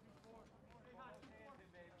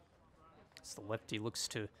 As the lefty looks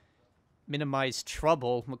to minimize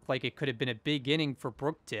trouble. Looked like it could have been a big inning for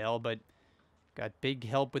Brookdale, but got big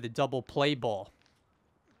help with a double play ball.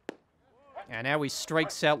 And now he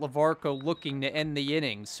strikes out Lavarco looking to end the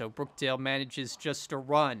inning, so Brookdale manages just a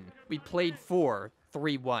run. We played 4,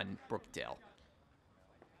 3-1 Brookdale.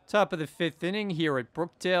 Top of the 5th inning here at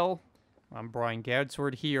Brookdale. I'm Brian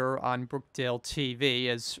Goudsward here on Brookdale TV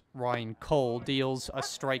as Ryan Cole deals a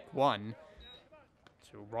strike 1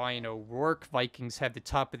 to Ryan O'Rourke. Vikings have the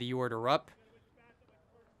top of the order up.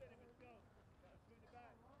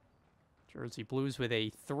 Jersey Blues with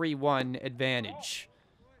a 3-1 advantage.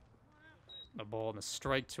 The ball and a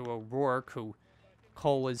strike to O'Rourke, who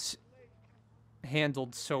Cole has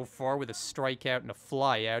handled so far with a strikeout and a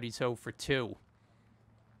flyout. He's 0 for 2.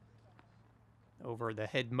 Over the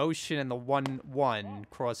head motion, and the 1-1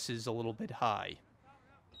 crosses a little bit high.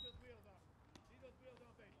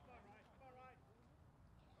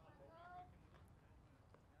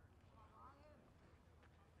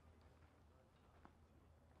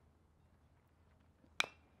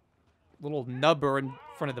 Little nubber in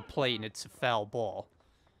front of the plate, and it's a foul ball.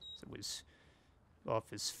 So it was off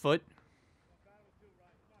his foot.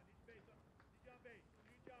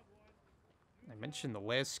 I mentioned the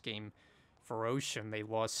last game for Ocean, they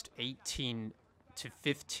lost 18-15,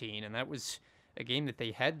 and that was a game that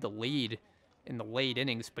they had the lead in the late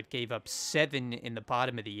innings, but gave up 7 in the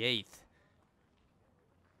bottom of the 8th.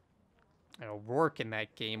 And O'Rourke in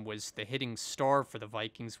that game was the hitting star for the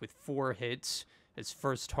Vikings with 4 hits, his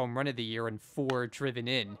first home run of the year, and 4 driven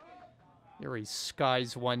in. Here he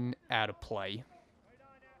skies one out of play.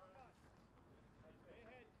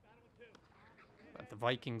 But the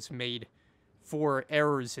Vikings made 4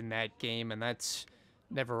 errors in that game, and that's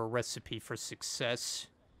never a recipe for success.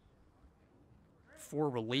 4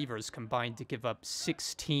 relievers combined to give up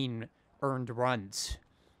 16 earned runs.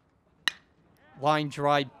 Line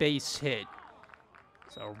drive base hit.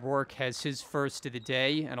 So O'Rourke has his first of the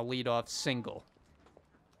day and a leadoff single.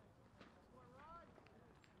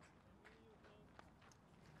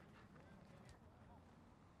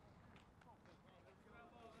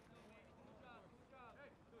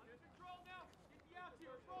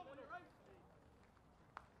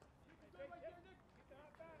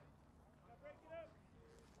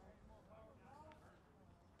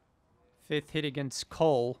 Fifth hit against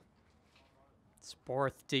Cole.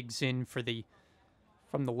 Barth digs in for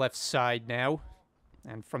from the left side now.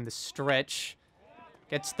 And from the stretch,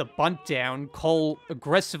 gets the bunt down. Cole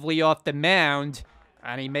aggressively off the mound,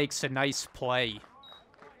 and he makes a nice play.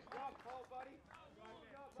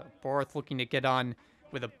 So Barth looking to get on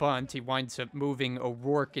with a bunt. He winds up moving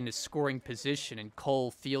O'Rourke into scoring position, and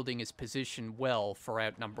Cole fielding his position well for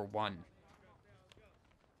out number 1.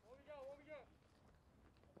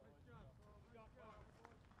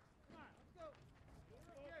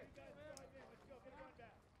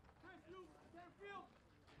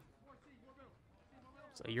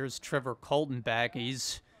 So here's Trevor Colton back.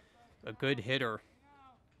 He's a good hitter.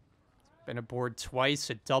 Been aboard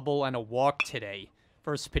twice, a double and a walk today.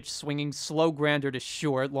 First pitch swinging, slow grounder to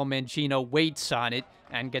short. Lomangino waits on it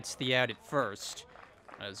and gets the out at first.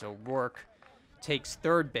 As O'Rourke takes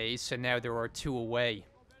third base, and now there are 2 away.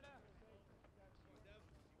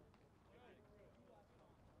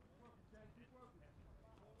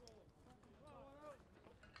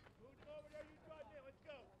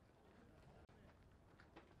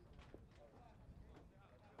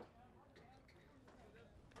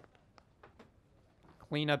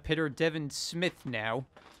 Cleanup hitter Devin Smith now.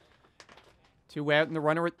 2 out and the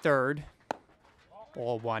runner at third.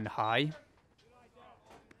 Ball 1 high.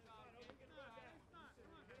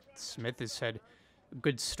 Smith has had a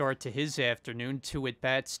good start to his afternoon. 2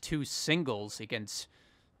 at-bats, 2 singles against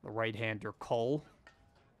the right-hander Cole.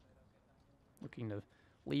 Looking to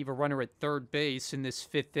leave a runner at third base in this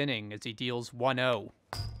 5th inning as he deals 1-0.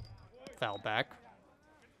 Foul back.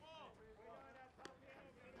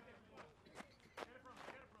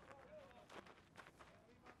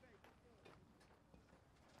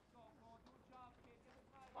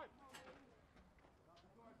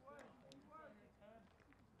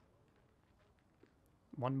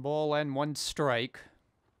 One ball and 1 strike.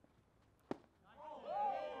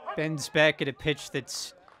 Bends back at a pitch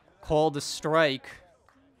that's called a strike.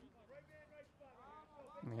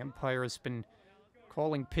 And the umpire has been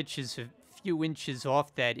calling pitches a few inches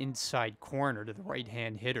off that inside corner to the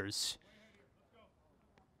right-hand hitters.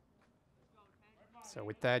 So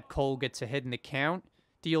with that, Cole gets ahead in the count,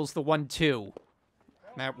 deals the 1-2.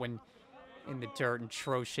 That one in the dirt, and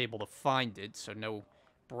Troche able to find it, so no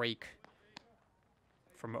break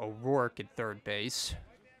from O'Rourke at third base.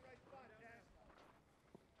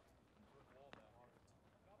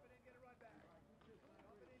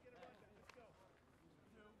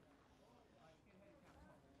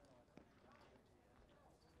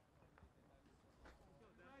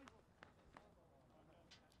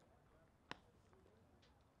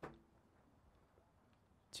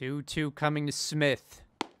 Two coming to Smith.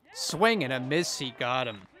 Swing and a miss, he got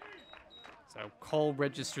him. So Cole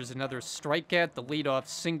registers another strikeout. The leadoff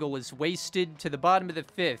single is wasted. To the bottom of the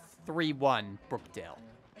fifth, 3-1, Brookdale.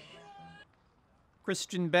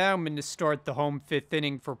 Christian Bauman to start the home fifth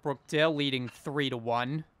inning for Brookdale, leading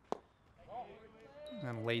 3-1.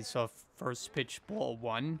 And lays off first pitch, ball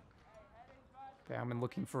one. Bauman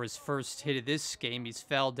looking for his first hit of this game. He's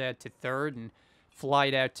fouled out to third and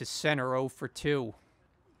flied out to center, 0 for 2.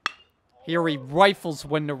 Here he rifles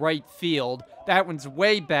one to right field. That one's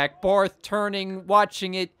way back. Barth turning,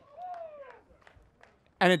 watching it,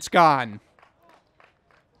 and it's gone.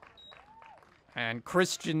 And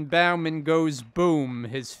Christian Bauman goes boom,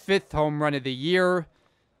 his 5th home run of the year,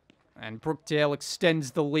 and Brookdale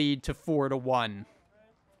extends the lead to 4-1.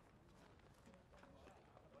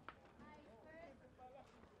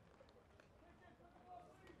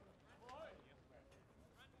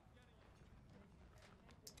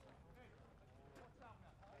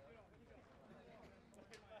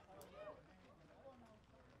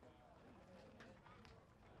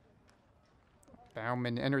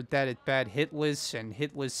 Bauman entered that at bat hitless, and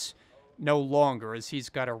hitless no longer as he's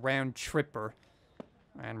got a round tripper.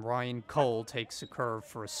 And Ryan Cole takes a curve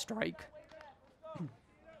for a strike.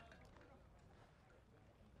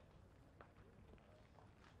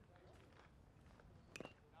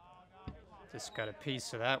 Just got a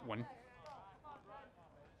piece of that one.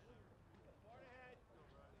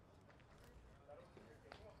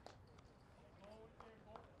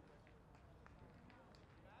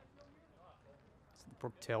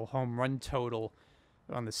 Brookdale home run total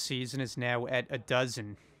on the season is now at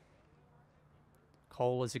 12.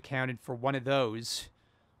 Cole has accounted for one of those.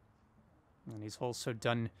 And he's also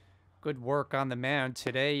done good work on the mound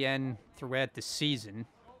today and throughout the season.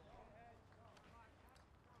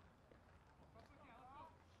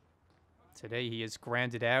 Today he has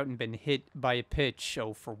grounded out and been hit by a pitch,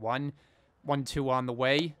 0 for 1. 1-2 on the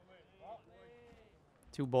way.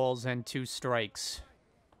 2 balls and 2 strikes.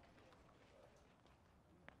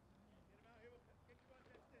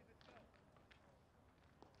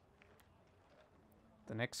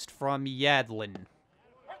 The next from Yadlin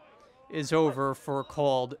is over for a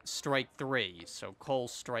called strike 3. So Cole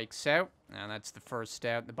strikes out, and that's the first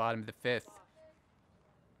out in the bottom of the 5th.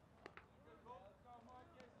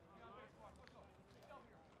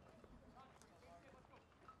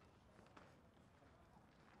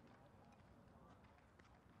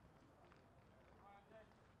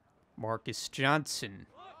 Marcus Jonson.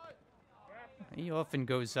 He often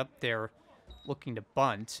goes up there looking to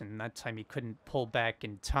bunt, and that time he couldn't pull back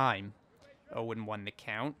in time. 0-1 the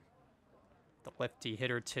count. The lefty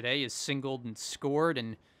hitter today is singled and scored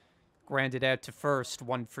and grounded out to first,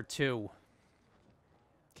 1 for 2.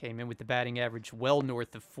 Came in with the batting average well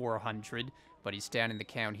north of 400, but he's down in the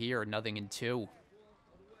count here, 0-2.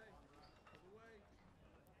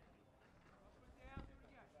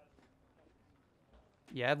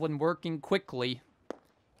 Yadlin working quickly.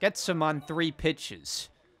 Gets him on 3 pitches.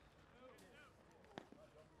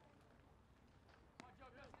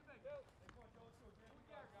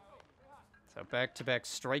 So back-to-back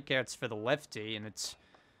strikeouts for the lefty, and it's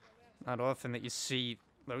not often that you see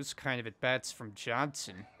those kind of at-bats from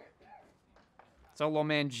Jonson. Solo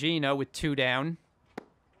Mangino with 2 down.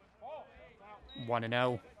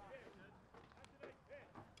 1-0.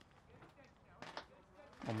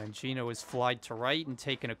 Well, Mangino has flied to right and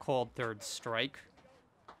taken a called third strike.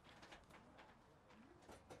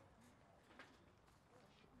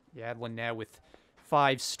 Yadlin now with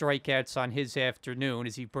 5 strikeouts on his afternoon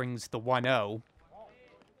as he brings the 1-0.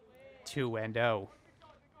 2-0.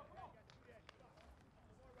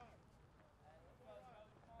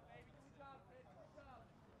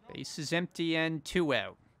 Base is empty and 2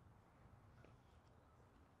 out.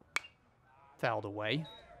 Fouled away.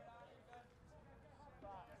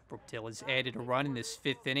 Brookdale has added a run in this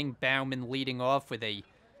 5th inning. Bauman leading off with a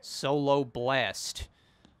solo blast.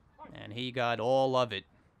 And he got all of it.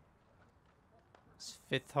 His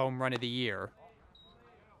 5th home run of the year.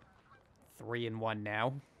 3-1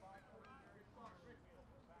 now.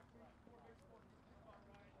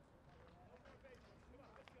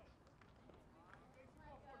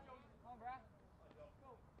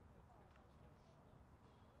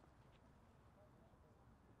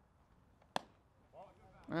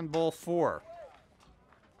 And ball 4.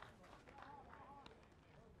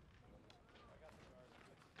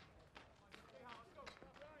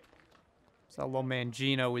 So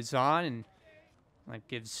Lomangino is on, and that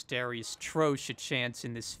gives Darius Troche a chance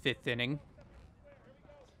in this 5th inning.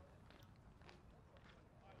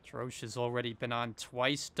 Troche has already been on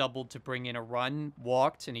twice, doubled to bring in a run,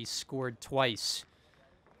 walked, and he scored twice.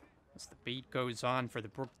 As the beat goes on for the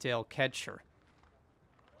Brookdale catcher.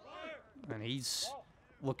 And he's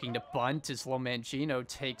looking to bunt as Lomangino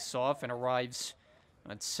takes off and arrives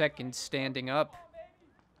at second standing up.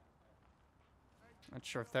 Not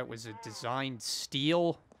sure if that was a designed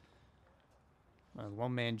steal.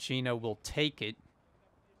 Lomangino will take it.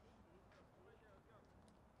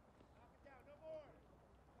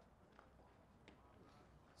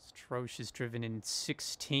 Troche has driven in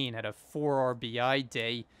 16, had a 4 RBI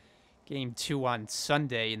day. Game 2 on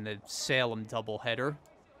Sunday in the Salem doubleheader.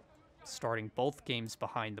 Starting both games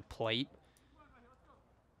behind the plate.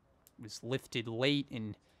 Was lifted late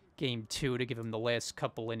in Game 2 to give him the last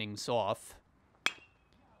couple innings off.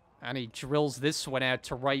 And he drills this one out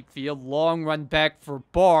to right field. Long run back for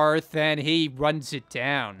Barth, and he runs it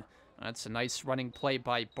down. That's a nice running play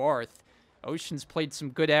by Barth. Ocean's played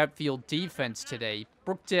some good outfield defense today.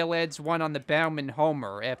 Brookdale adds 1 on the Bauman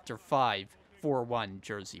homer after 5. 4-1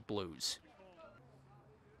 Jersey Blues.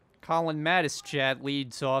 Colin Matischat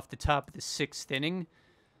leads off the top of the 6th inning.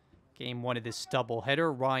 Game 1 of this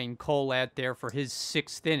doubleheader. Ryan Cole out there for his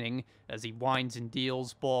 6th inning as he winds and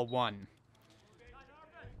deals ball 1.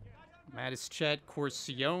 Matischat,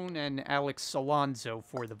 Corcione, and Alex Alonso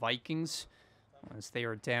for the Vikings. As they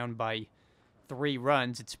are down by 3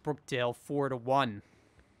 runs, it's Brookdale 4-1.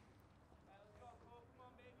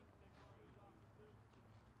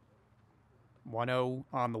 One-0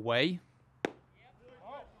 on the way.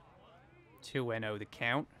 2-0 the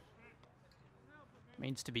count.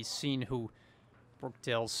 Remains to be seen who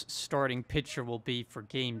Brookdale's starting pitcher will be for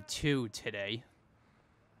Game 2 today.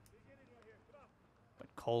 But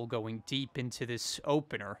Cole going deep into this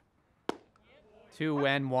opener.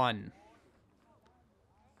 2-1.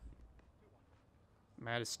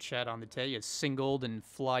 Matischat on the day is singled and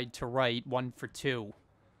flied to right, 1 for 2.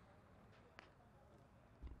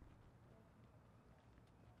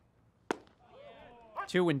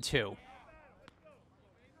 Two and 2.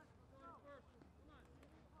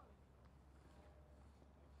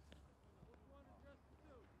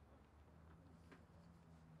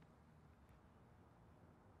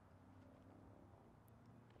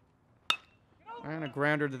 And a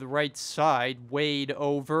grounder to the right side. Wade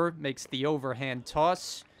over, makes the overhand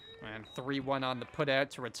toss. And 3-1 on the putout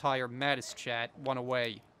to retire Matischat, 1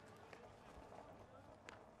 away.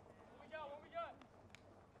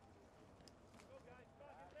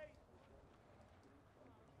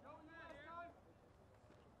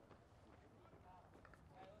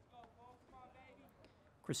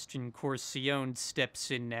 Christian Corcione steps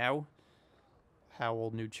in now.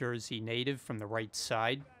 Howell, New Jersey native from the right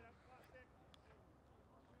side.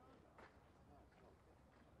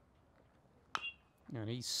 And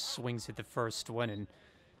he swings at the first one, and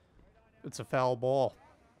it's a foul ball.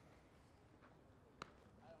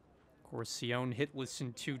 Corcione hitless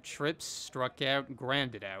in 2 trips, struck out and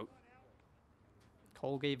grounded out.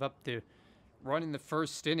 Cole gave up the run in the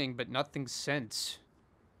first inning, but nothing since.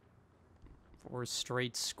 4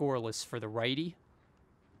 straight scoreless for the righty.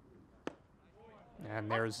 And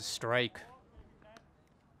there's a strike.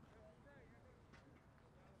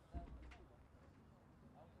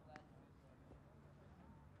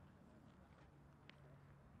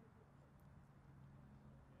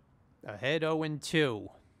 Ahead 0-2.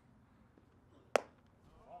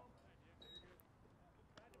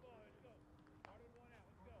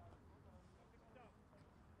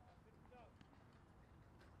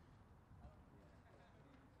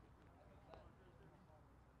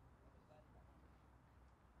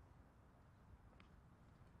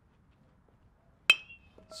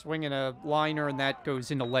 Swinging a liner, and that goes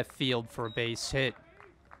into left field for a base hit.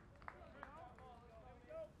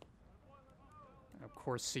 Of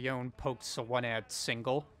course, Corcione pokes a 1-out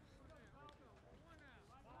single.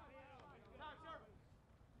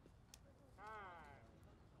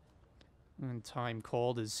 And time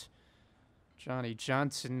called as Johnny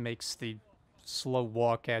Jonson makes the slow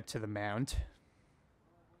walk out to the mound.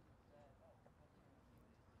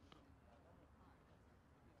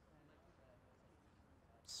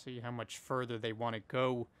 See how much further they want to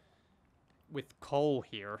go with Cole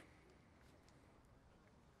here.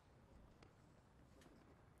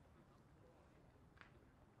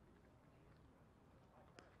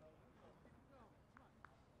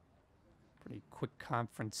 Pretty quick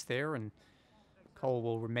conference there, and Cole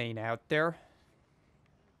will remain out there.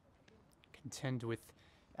 Contend with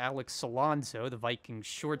Alex Alonso, the Vikings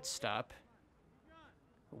shortstop,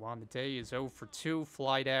 who on the day is 0 for 2,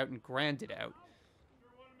 flied out and grounded out.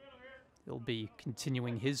 He'll be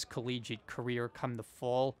continuing his collegiate career come the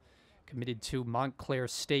fall, committed to Montclair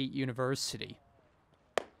State University.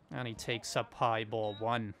 And he takes up high, ball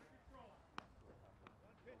 1.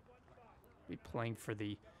 Be playing for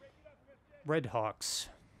the Redhawks,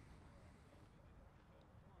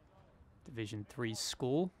 Division III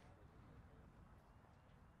school.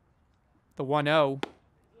 The 1-0,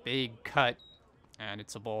 big cut, and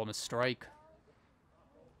it's a ball and a strike.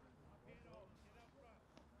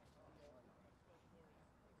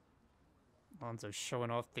 Alonso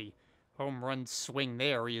showing off the home run swing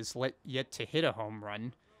there. He is yet to hit a home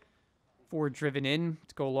run. 4 driven in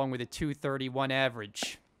to go along with a .231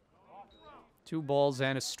 average. 2 balls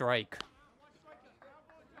and a strike.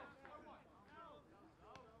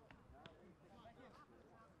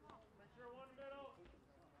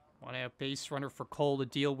 One out base runner for Cole to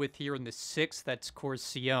deal with here in the 6th. That's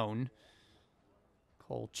Corcione.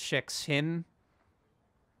 Cole checks him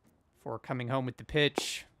for coming home with the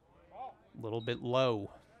pitch. A little bit low.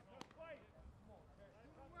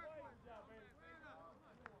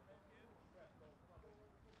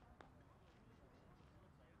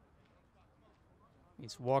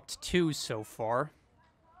 He's walked 2 so far.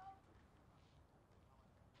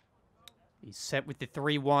 He's set with the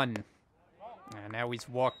 3-1. And now he's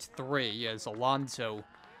walked 3 as Alonso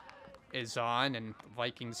is on, and the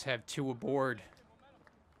Vikings have 2 aboard.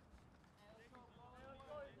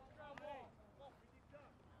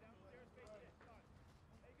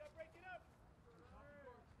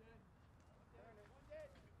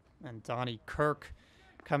 And Donnie Kirk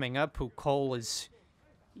coming up, who Cole is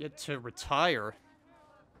yet to retire,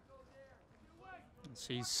 as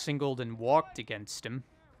he's singled and walked against him.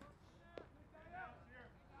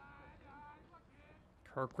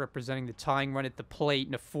 Kirk representing the tying run at the plate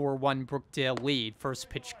in a 4-1 Brookdale lead. First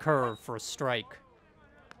pitch curve for a strike.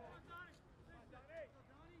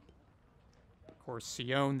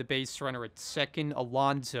 Corcione, the base runner, at second.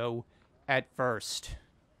 Alonso at first.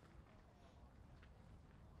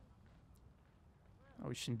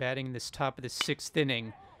 Ocean batting in this top of the 6th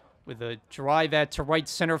inning with a drive out to right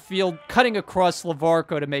center field, cutting across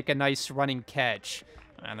Lavarco to make a nice running catch.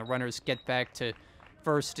 And the runners get back to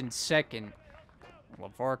first and second.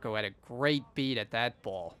 Lavarco had a great beat at that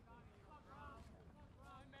ball.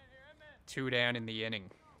 2 down in the inning.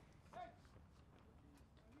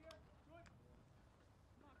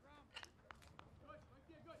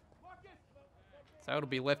 So it'll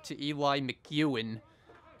be left to Eli McEwen.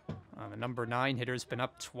 The number 9 hitter's been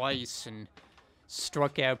up twice and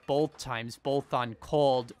struck out both times, both on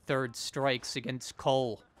called 3rd strikes against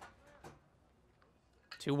Cole.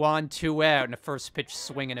 2 on, 2 out, and a first pitch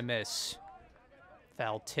swing and a miss.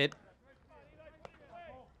 Foul tip.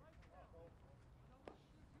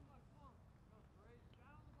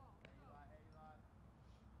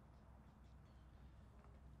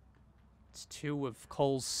 It's 2 of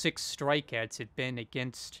Cole's 6 strikeouts had been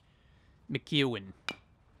against McEwen.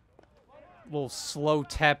 A little slow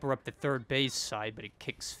tapper up the third base side, but it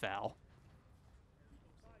kicks foul.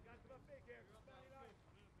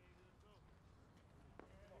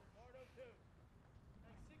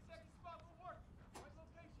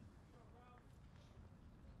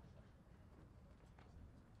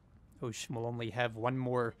 Ocean will only have one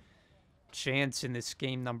more chance in this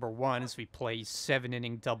game number 1 as we play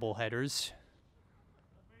 7-inning doubleheaders.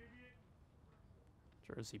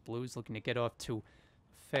 Jersey Blues looking to get off to a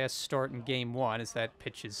fast start in game 1 as that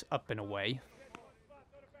pitch is up and away.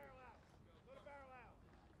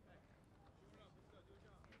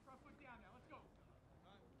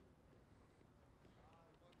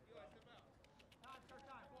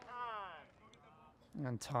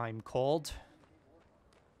 And time called.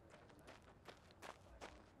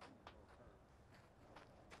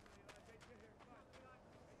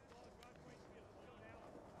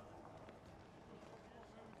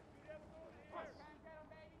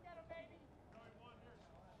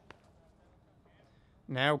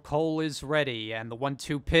 Now Cole is ready, and the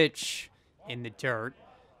 1-2 pitch in the dirt.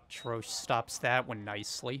 Troche stops that one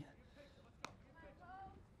nicely.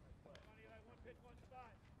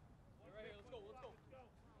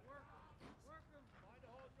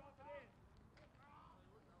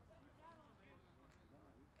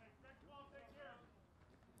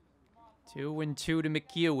 2-2 to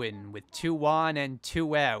McEwen with 2 on and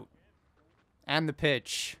 2 out. And the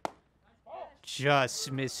pitch.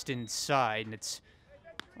 Just missed inside, and it's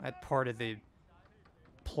that part of the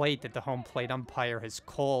plate that the home plate umpire has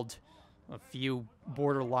called a few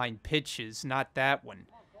borderline pitches, not that one.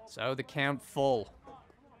 So the count full.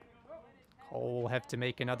 Cole will have to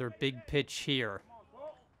make another big pitch here.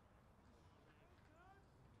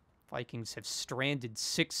 Vikings have stranded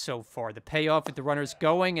 6 so far. The payoff with the runners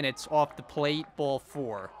going, and it's off the plate, ball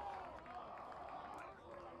 4.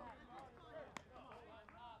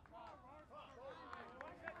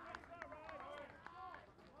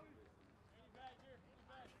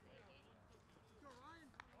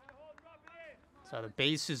 So the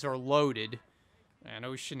bases are loaded, and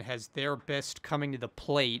Ocean has their best coming to the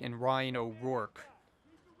plate, and Ryan O'Rourke.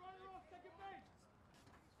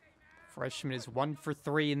 Freshman is 1 for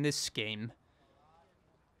 3 in this game.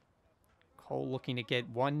 Cole looking to get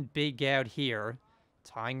one big out here.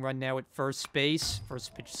 Tying run now at first base.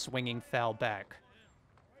 First pitch swinging, foul back.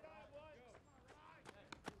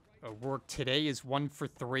 O'Rourke today is 1 for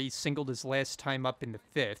 3, singled his last time up in the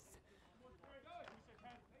 5th.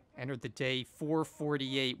 Entered the day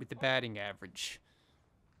 .448 with the batting average.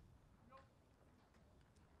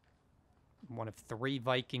 One of 3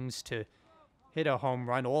 Vikings to hit a home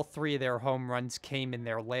run. All 3 of their home runs came in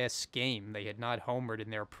their last game. They had not homered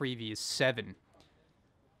in their previous 7.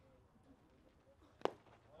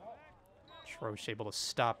 Schroesch able to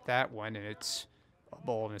stop that one, and it's a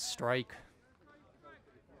ball and a strike.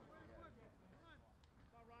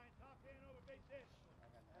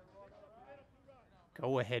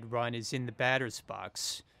 Go-ahead run is in the batter's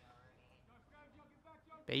box.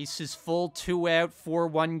 Base is full, 2 out,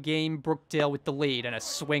 4-1 game. Brookdale with the lead, and a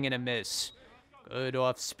swing and a miss. Good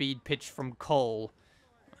off-speed pitch from Cole,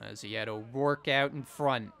 as he had O'Rourke out in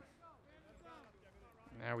front.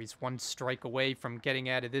 Now he's 1 strike away from getting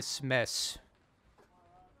out of this mess.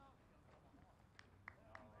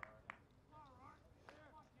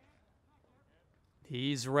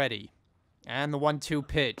 He's ready. And the 1-2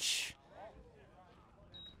 pitch.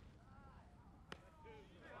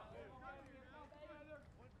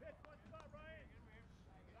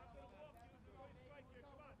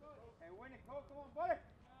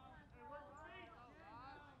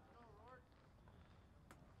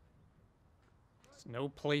 No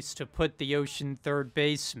place to put the Ocean third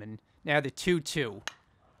baseman. Now the 2-2.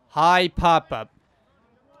 High pop-up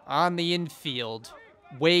on the infield.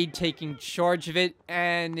 Wade taking charge of it,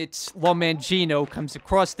 and it's Lomangino comes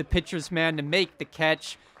across the pitcher's man to make the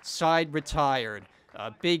catch. Side retired.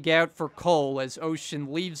 A big out for Cole as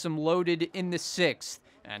Ocean leaves him loaded in the 6th,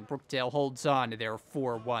 and Brookdale holds on to their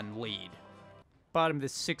 4-1 lead. Bottom of the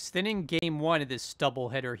 6th inning, game 1 of this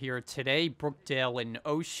doubleheader here today. Brookdale and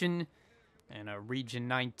Ocean. And a Region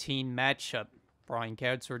 19 matchup. Brian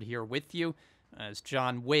Goudsword here with you as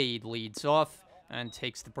John Wade leads off and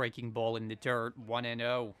takes the breaking ball in the dirt,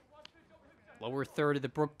 1-0. Lower third of the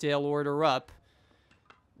Brookdale order up,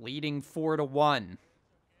 leading 4-1.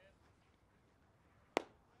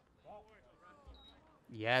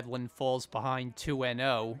 Yadlin falls behind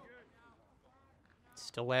 2-0.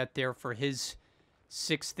 Still out there for his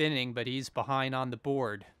 6th inning, but he's behind on the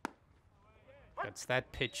board. Gets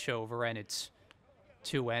that pitch over, and it's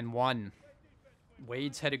 2-1.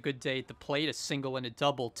 Wade's had a good day at the plate, a single and a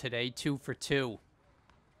double today, 2 for 2.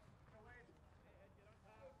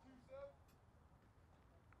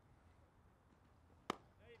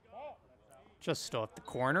 Just off the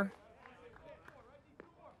corner.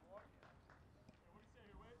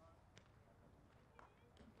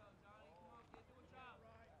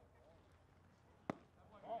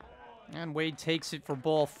 And Wade takes it for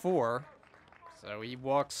ball 4. So he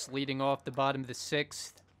walks leading off the bottom of the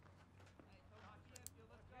 6th.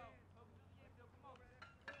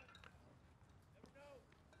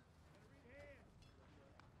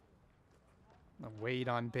 Wade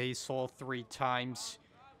on base all 3 times.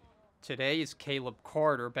 Today is Caleb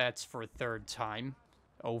Carter, bats for a 3rd time.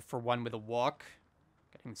 0 for 1 with a walk.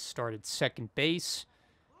 Getting started second base.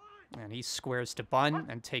 And he squares to bunt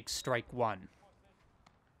and takes strike 1.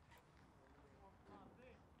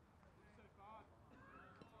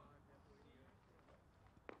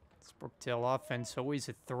 Brookdale offense always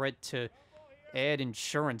a threat to add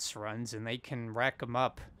insurance runs, and they can rack them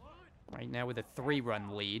up right now with a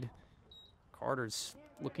 3-run lead. Carter's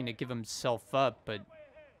looking to give himself up, but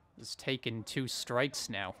has taken 2 strikes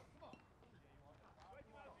now.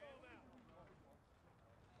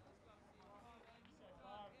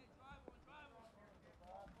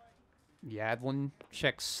 Yadlin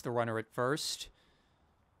checks the runner at first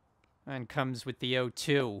and comes with the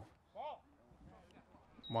 0-2.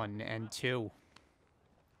 1-2.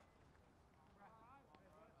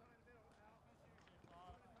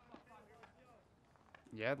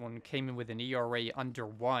 Yadlin came in with an ERA under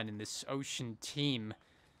 1, and this Ocean team,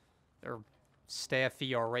 their staff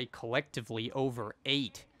ERA collectively over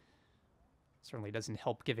 8. Certainly doesn't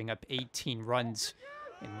help giving up 18 runs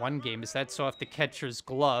in one game, as that's off the catcher's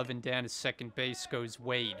glove, and down to second base goes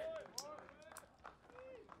Wade.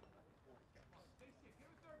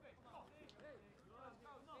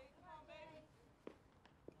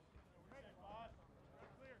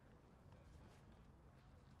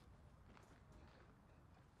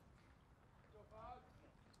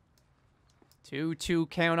 Two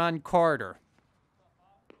count on Carter.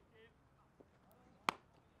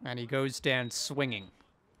 And he goes down swinging.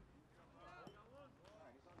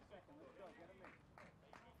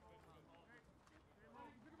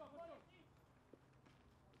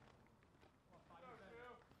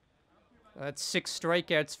 That's 6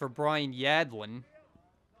 strikeouts for Brian Yadlin.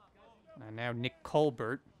 And now Nick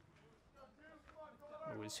Colbert,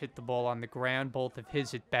 who has hit the ball on the ground, both of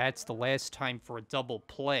his at-bats, the last time for a double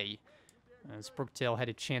play, as Brookdale had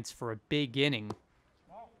a chance for a big inning.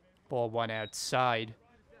 Ball one outside.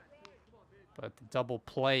 But the double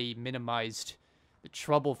play minimized the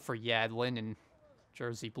trouble for Yadlin, and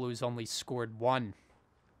Jersey Blues only scored 1.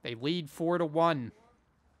 They lead 4-1.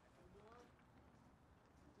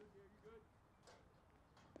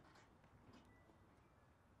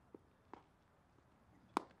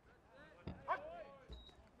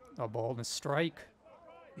 A ball and a strike.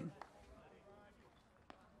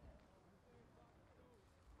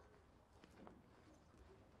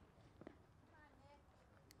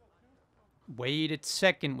 Wade at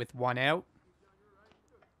second with 1 out.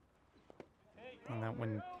 And that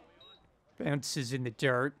one bounces in the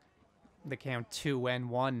dirt. The count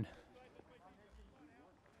 2-1.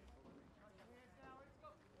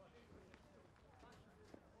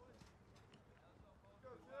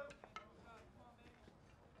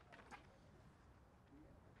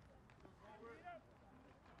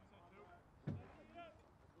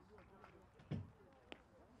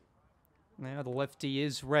 Now the lefty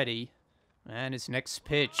is ready. And his next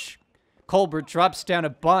pitch. Colbert drops down a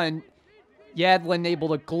bunt. Yadlin able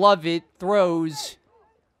to glove it. Throws.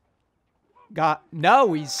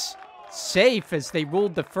 No, he's safe, as they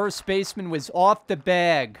ruled the first baseman was off the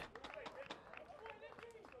bag.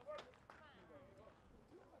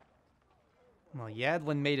 Well,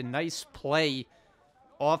 Yadlin made a nice play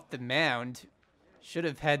off the mound. Should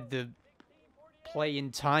have had the play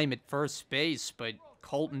in time at first base, but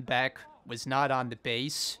Coltenbach was not on the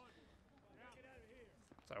base.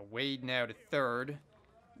 So Wade now to third.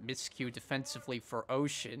 Miscue defensively for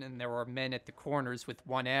Ocean, and there are men at the corners with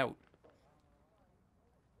 1 out.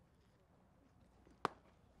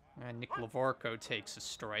 And Nick Lavarco takes a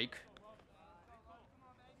strike.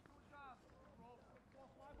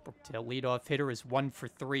 Brookdale leadoff hitter is 1 for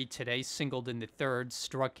 3 today. Singled in the third.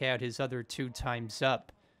 Struck out his other 2 times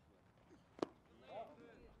up.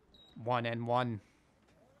 1-1.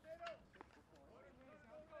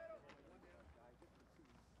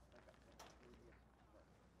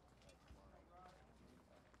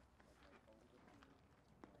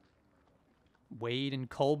 Wade and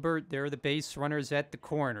Colbert, they're the base runners at the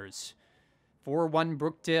corners. 4-1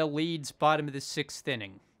 Brookdale leads, bottom of the 6th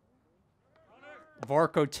inning.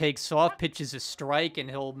 Varco takes off, pitches a strike, and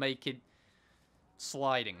he'll make it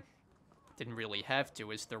sliding. Didn't really have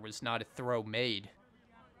to, as there was not a throw made.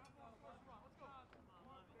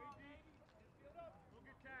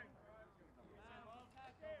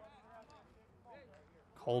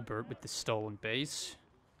 Colbert with the stolen base.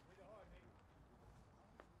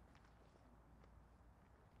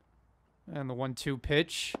 And the 1-2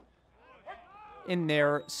 pitch. In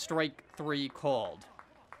there, strike 3 called.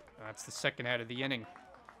 That's the second out of the inning.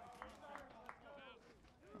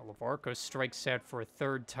 Lavarco strikes out for a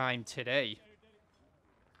 3rd time today.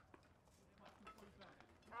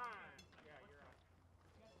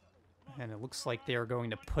 And it looks like they're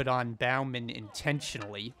going to put on Bauman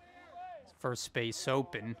intentionally. First base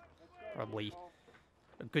open. Probably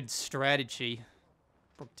a good strategy.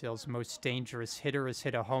 Brookdale's most dangerous hitter has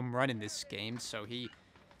hit a home run in this game, so he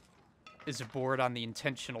is aboard on the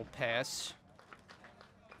intentional pass.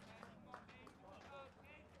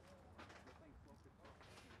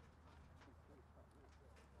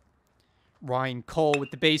 Ryan Cole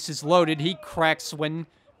with the bases loaded. He cracks one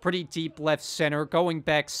pretty deep left center. Going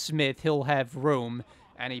back Smith, he'll have room,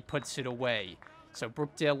 and he puts it away. So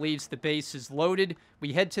Brookdale leaves the bases loaded.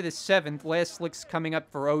 We head to the 7th. Last licks coming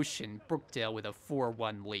up for Ocean. Brookdale with a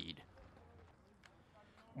 4-1 lead.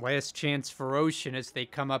 Last chance for Ocean as they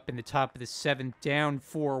come up in the top of the 7th, down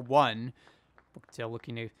 4-1. Brookdale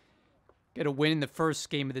looking to get a win in the first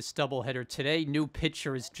game of this doubleheader today. New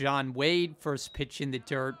pitcher is John Wade. First pitch in the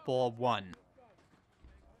dirt, ball 1.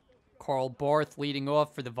 Carl Barth leading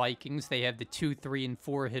off for the Vikings. They have the 2, 3, and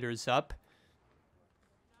 4 hitters up.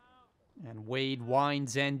 And Wade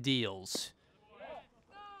winds and deals.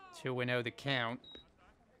 2-0 the count.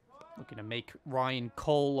 Looking to make Ryan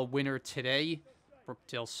Cole a winner today.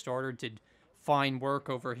 Brookdale starter did fine work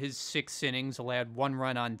over his 6 innings, allowed 1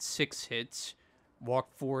 run on 6 hits,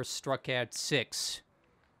 walked 4, struck out 6.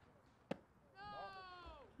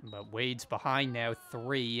 But Wade's behind now,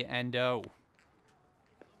 3-0.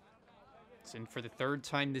 It's in for the 3rd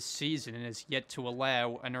time this season and has yet to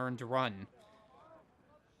allow an earned run.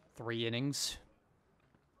 3 innings.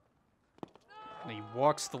 And he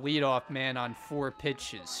walks the leadoff man on 4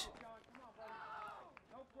 pitches.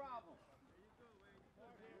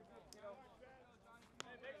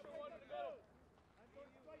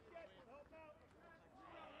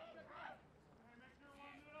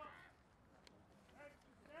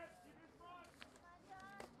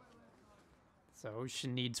 So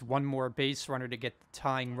Ocean needs 1 more base runner to get the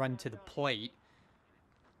tying run to the plate.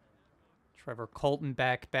 Trevor Colton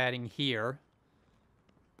back batting here.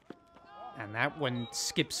 And that one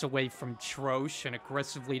skips away from Troche, and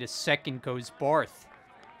aggressively to second goes Barth.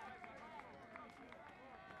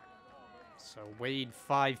 So Wade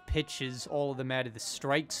 5 pitches, all of them out of the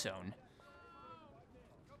strike zone.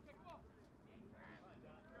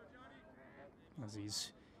 As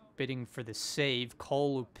he's bidding for the save,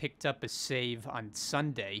 Cole, who picked up a save on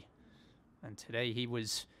Sunday, and today he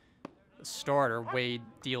was the starter. Wade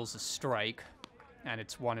deals a strike, and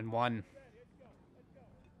it's 1-1.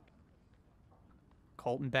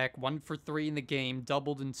 Colton back 1 for 3 in the game,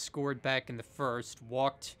 doubled and scored back in the first,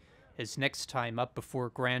 walked his next time up before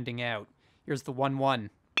grounding out. Here's the 1-1.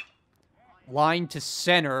 Line to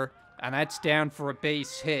center, and that's down for a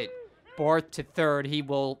base hit. Barth to third, he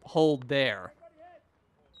will hold there.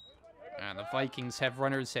 And the Vikings have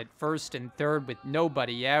runners at first and third with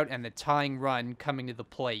nobody out, and the tying run coming to the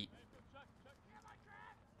plate.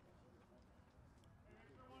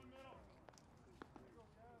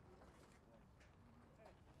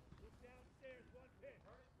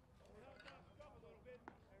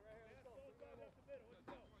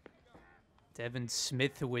 Devin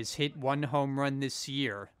Smith, who has hit 1 home run this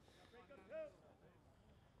year.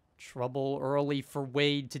 Trouble early for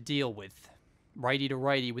Wade to deal with. Righty to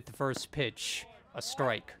righty with the first pitch. A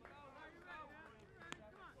strike.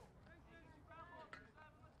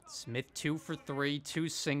 Smith 2 for 3, 2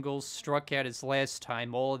 singles, struck out his last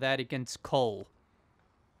time. All of that against Cole.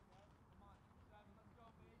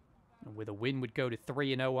 And with a win would go to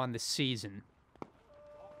 3-0 on the season.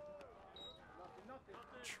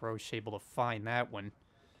 Troche able to find that one.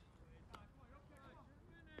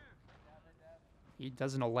 He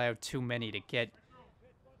doesn't allow too many to get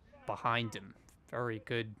behind him. Very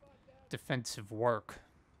good defensive work.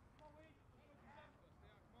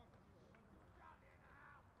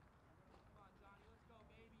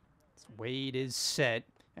 Wade is set,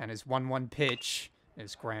 and his 1-1 pitch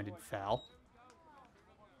is grounded foul.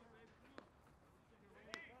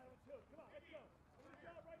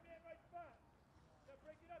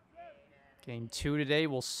 Game 2 today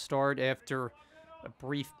will start after a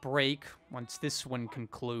brief break once this one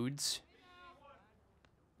concludes.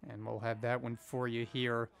 And we'll have that one for you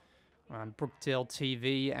here on Brookdale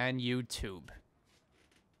TV and YouTube.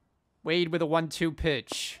 Wade with a 1-2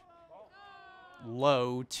 pitch.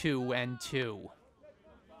 Low, 2-2.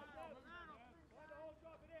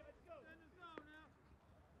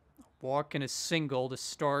 Walk and a single to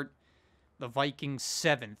start the Vikings'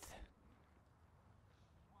 7th.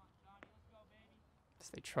 As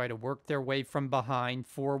they try to work their way from behind.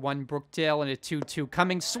 4-1 Brookdale and a 2-2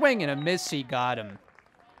 coming. Swing and a miss. He got him.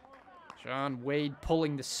 John Wade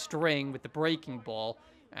pulling the string with the breaking ball.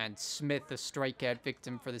 And Smith a strikeout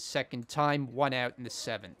victim for the 2nd time. 1 out in the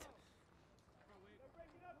 7th.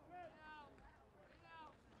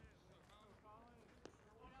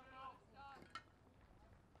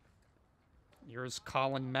 Here's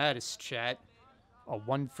Colin Mattis, chat. A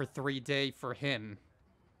 1 for 3 day for him.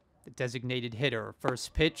 The designated hitter.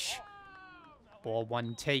 First pitch. Ball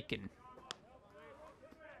 1 taken.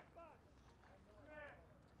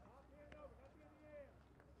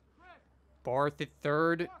 Barth at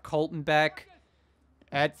third. Colton back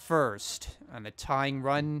at first. And the tying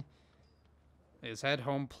run is at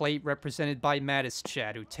home plate, represented by Mattis,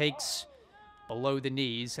 chat, who takes below the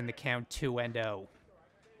knees in the count 2-0.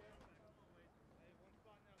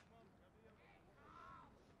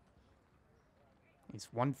 He's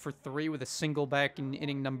 1 for 3 with a single back in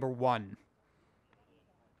inning number 1.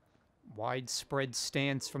 Widespread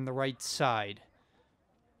stance from the right side.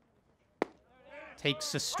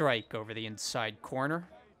 Takes a strike over the inside corner.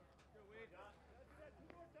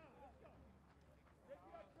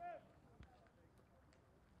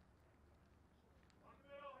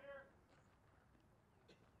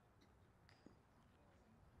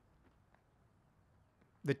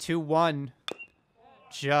 The 2-1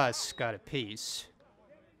 just got a piece.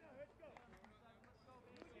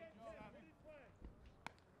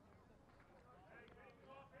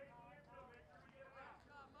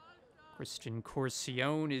 Christian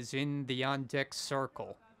Corcione is in the on-deck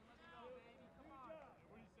circle.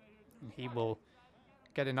 And he will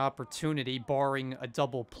get an opportunity, barring a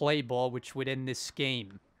double play ball, which would end this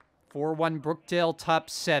game. 4-1 Brookdale,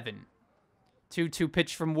 top 7. 2-2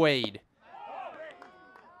 pitch from Wade.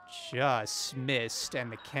 Just missed,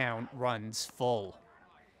 and the count runs full.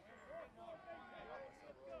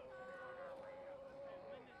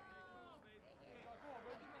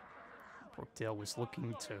 Brookdale was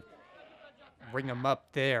looking to bring him up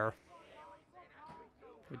there.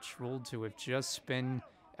 Pitch ruled to have just been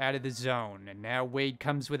out of the zone. And now Wade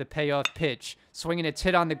comes with a payoff pitch. Swinging, it's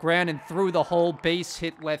hit on the ground and through the hole. Base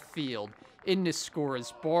hit left field. In to score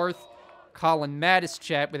is Barth. Colin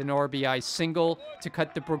Matischat with an RBI single to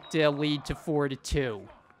cut the Brookdale lead to 4-2.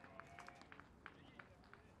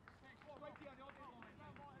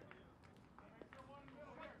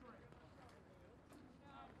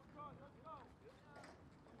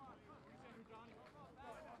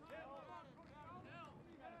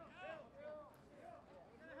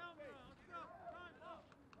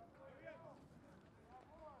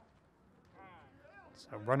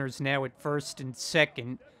 So runners now at first and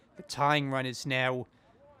second. The tying run is now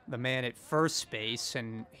the man at first base,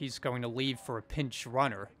 and he's going to leave for a pinch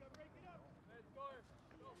runner.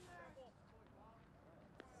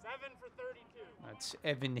 7 for 32. That's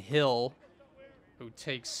Evan Hill, who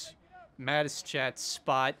takes Matischat's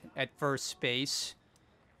spot at first base.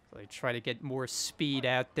 So they try to get more speed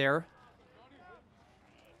out there.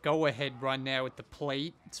 Go-ahead run now at the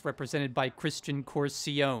plate. It's represented by Christian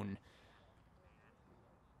Corcione.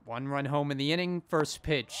 1 run home in the inning. First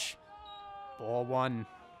pitch. Ball 1.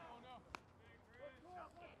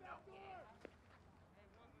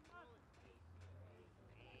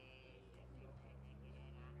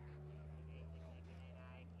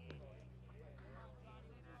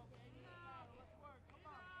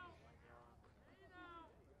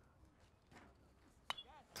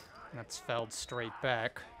 That's fouled straight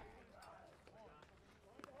back.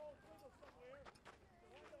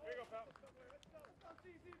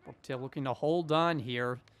 Brookdale looking to hold on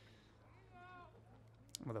here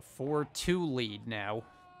with a 4-2 lead now.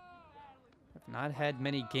 Have not had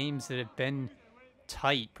many games that have been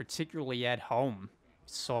tight, particularly at home.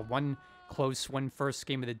 Saw one close one first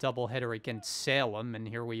game of the doubleheader against Salem, and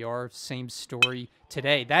here we are, same story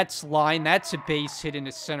today. That's line, that's a base hit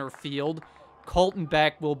into center field.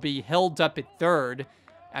 Coltonback will be held up at third,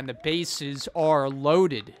 and the bases are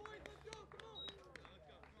loaded.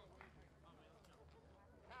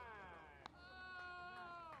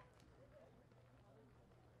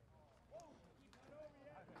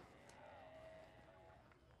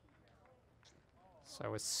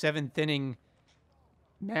 So a 7th inning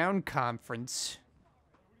mound conference.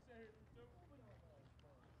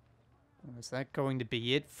 Is that going to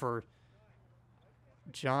be it for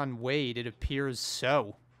John Wade? It appears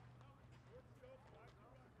so.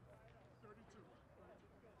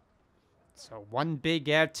 So 1 big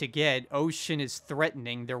out to get. Ocean is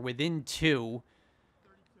threatening. They're within 2.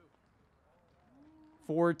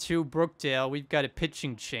 4-2 Brookdale. We've got a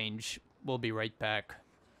pitching change. We'll be right back.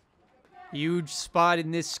 Huge spot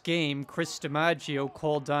in this game. Chris DiMaggio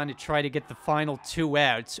called on to try to get the final 2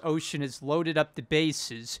 outs. Ocean has loaded up the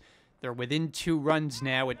bases. They're within 2 runs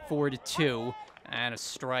now at 4-2. And a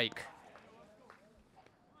strike.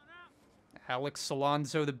 Alex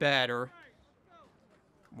Alonso, the batter.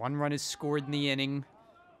 1 run is scored in the inning.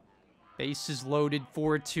 Bases loaded,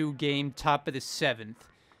 4-2 game, top of the 7th.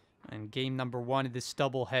 And game number 1 of this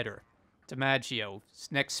doubleheader. DiMaggio,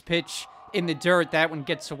 next pitch in the dirt. That one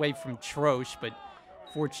gets away from Troche, but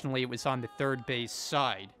fortunately it was on the third base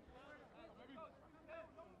side.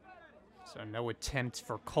 So no attempt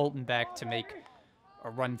for Coltonback to make a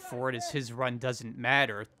run for it, as his run doesn't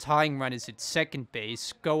matter. Tying run is at second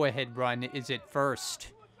base. Go-ahead run is at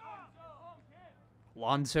first.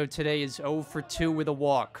 Alonso today is 0 for 2 with a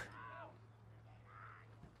walk.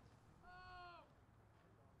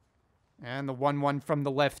 And the 1-1 from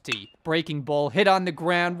the lefty. Breaking ball hit on the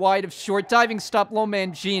ground, wide of short. Diving stop,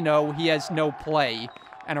 Lomangino. He has no play,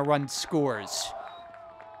 and a run scores.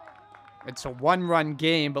 It's a one-run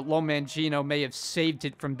game, but Lomangino may have saved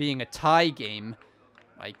it from being a tie game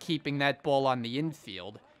by keeping that ball on the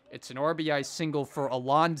infield. It's an RBI single for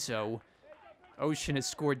Alonso. Ocean has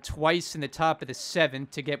scored twice in the top of the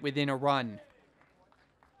 7th to get within a run.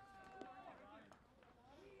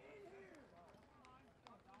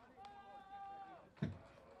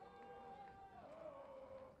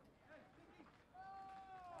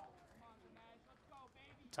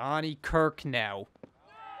 Donnie Kirk now.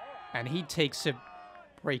 And he takes a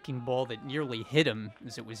breaking ball that nearly hit him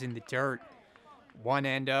as it was in the dirt.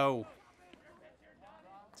 1-0.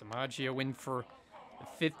 DiMaggio in for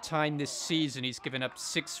the 5th time this season. He's given up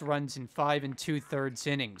 6 runs in 5 2/3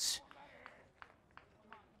 innings.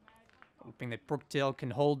 Hoping that Brookdale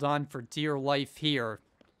can hold on for dear life here.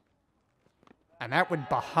 And that one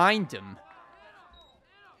behind him.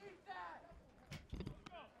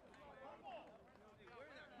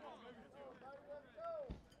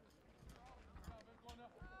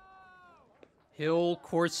 Hill,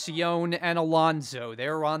 Corcione, and Alonso.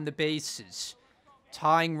 They're on the bases.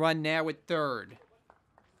 Tying run now at 3rd.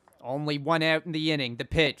 Only 1 out in the inning. The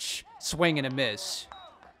pitch. Swing and a miss.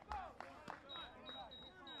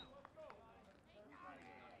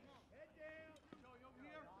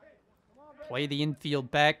 Play the infield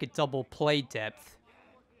back at double play depth.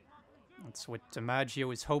 That's what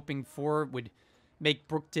DiMaggio is hoping for. Would make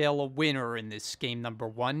Brookdale a winner in this game number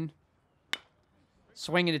 1.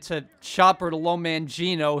 Swinging, it's a chopper to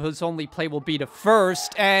Lomangino, whose only play will be to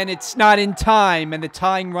first, and it's not in time, and the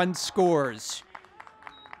tying run scores.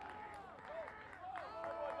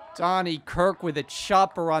 Donnie Kirk with a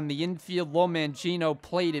chopper on the infield. Lomangino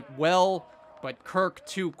played it well, but Kirk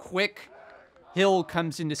too quick. Hill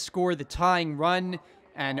comes in to score the tying run,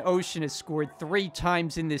 and Ocean has scored 3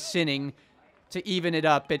 times in this inning to even it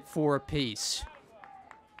up at 4 apiece.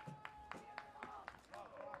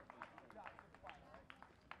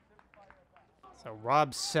 So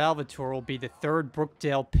Rob Salvatore will be the 3rd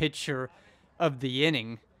Brookdale pitcher of the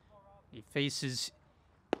inning. He faces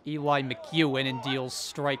Eli McEwen and deals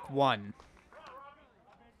strike 1.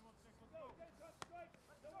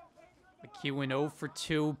 McEwen 0 for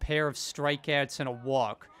 2, pair of strikeouts and a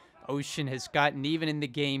walk. Ocean has gotten even in the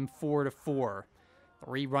game 4-4.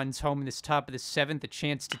 3 runs home in this top of the 7th, a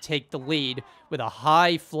chance to take the lead with a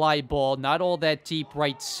high fly ball, not all that deep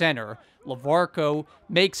right center. Lavarco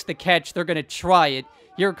makes the catch. They're going to try it.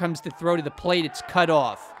 Here comes the throw to the plate. It's cut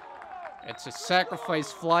off. It's a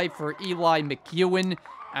sacrifice fly for Eli McEwen,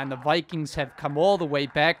 and the Vikings have come all the way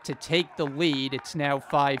back to take the lead. It's now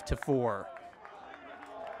 5-4.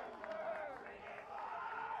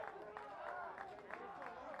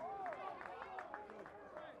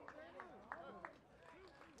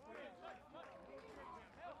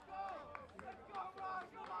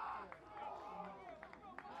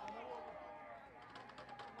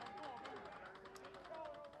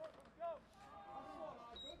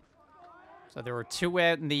 So there were 2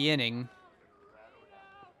 out in the inning.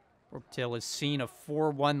 Brookdale has seen a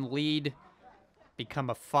 4-1 lead become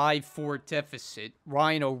a 5-4 deficit.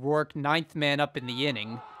 Ryan O'Rourke, 9th man up in the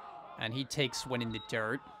inning, and he takes one in the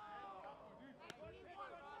dirt.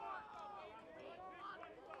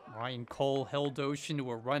 Ryan Cole held Ocean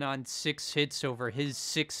to a run on 6 hits over his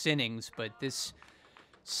 6 innings, but this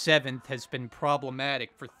 7th has been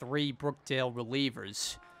problematic for 3 Brookdale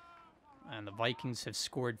relievers. And the Vikings have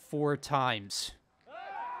scored 4 times.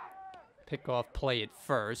 Pickoff play at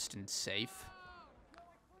first and safe.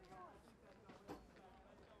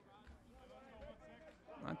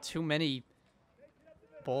 Not too many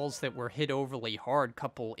balls that were hit overly hard.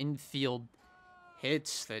 Couple infield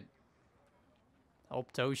hits that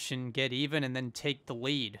helped Ocean get even and then take the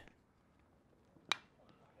lead.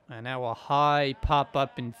 And now a high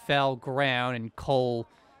pop-up in foul ground, and Cole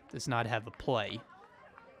does not have a play.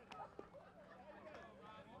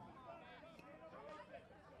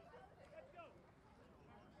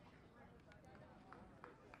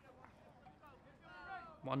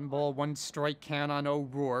 One ball, 1 strike count on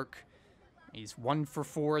O'Rourke. He's 1 for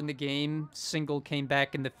 4 in the game. Single came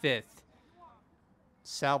back in the 5th.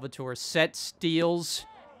 Salvatore sets, steals,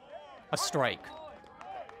 a strike.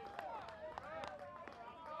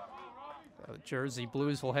 The Jersey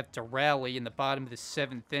Blues will have to rally in the bottom of the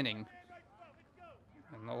 7th inning.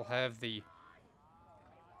 And they'll have the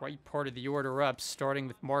right part of the order up, starting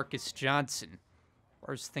with Marcus Jonson.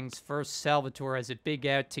 First things first, Salvatore has a big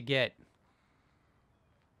out to get.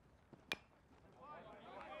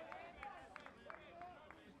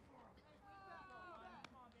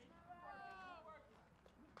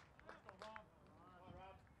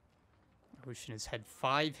 Ocean has had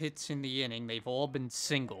 5 hits in the inning. They've all been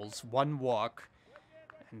singles, 1 walk.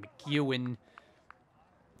 And McEwen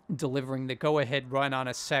delivering the go-ahead run on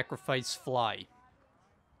a sacrifice fly.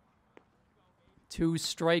 2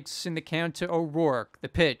 strikes in the count to O'Rourke. The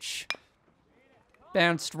pitch.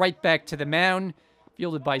 Bounced right back to the mound.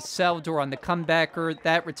 Fielded by Salvador on the comebacker.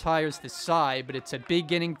 That retires the side, but it's a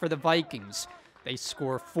big inning for the Vikings. They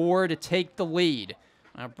score 4 to take the lead.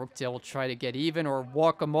 Brookdale will try to get even or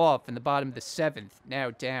walk them off in the bottom of the 7th.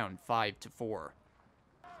 Now down 5-4.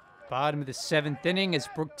 Bottom of the 7th inning as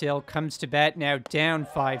Brookdale comes to bat, now down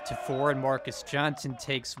 5-4, and Marcus Jonson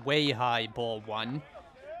takes way high, ball 1.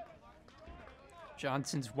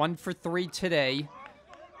 Johnson's 1 for 3 today.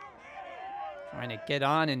 Trying to get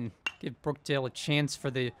on and give Brookdale a chance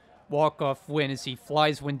for the walk-off win as he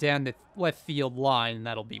flies one down the left field line, and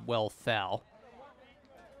that'll be well foul.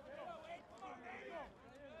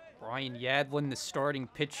 Brian Yadlin, the starting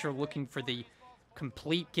pitcher, looking for the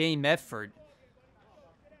complete game effort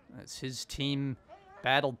as his team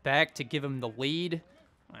battled back to give him the lead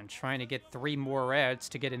and trying to get 3 more outs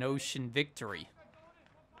to get an Ocean victory.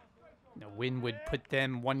 The win would put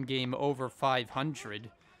them 1 game over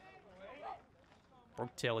 500.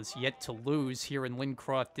 Brookdale has yet to lose here in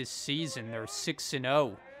Lincroft this season. They're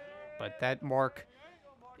 6-0, but that mark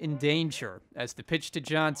in danger as the pitch to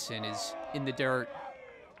Jonson is in the dirt.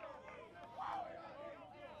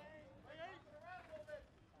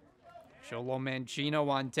 Joe Lomangino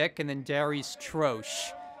on deck, and then Darius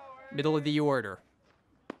Troche, middle of the order.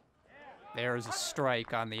 There's a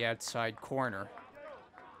strike on the outside corner.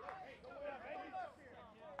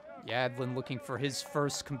 Yadlin looking for his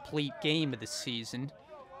first complete game of the season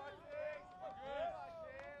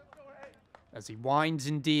as he winds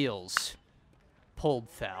and deals. Pulled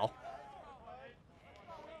foul.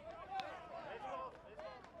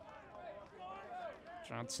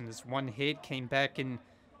 Jonson has 1 hit, came back in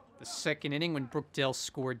the 2nd inning when Brookdale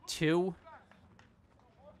scored 2.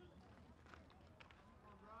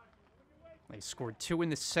 They scored 2 in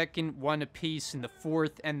the 2nd, 1 apiece in the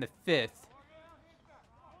 4th and the 5th.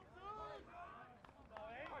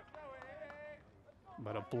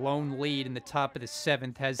 But a blown lead in the top of the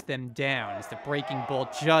 7th has them down as the breaking ball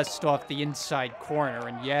just off the inside corner,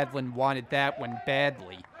 and Yadlin wanted that one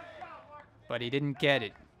badly, but he didn't get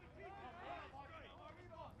it.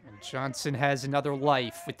 And Jonson has another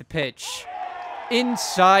life with the pitch.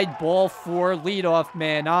 Inside, ball 4, leadoff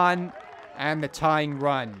man on, and the tying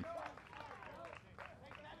run.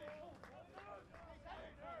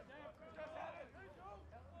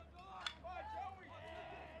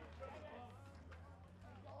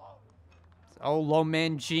 Oh,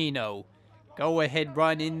 Lomangino. Go-ahead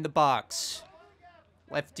run in the box.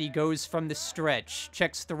 Lefty goes from the stretch.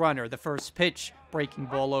 Checks the runner. The first pitch. Breaking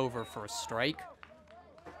ball over for a strike.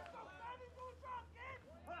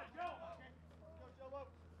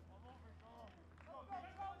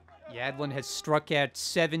 Yadlin has struck out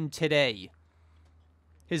 7 today.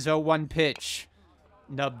 His 0-1 pitch.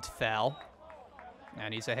 Nubbed foul.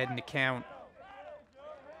 And he's ahead in the count.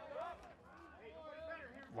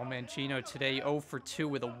 Lomangino today 0 for 2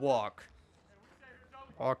 with a walk.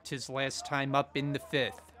 Walked his last time up in the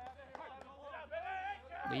 5th.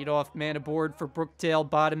 Leadoff man aboard for Brookdale,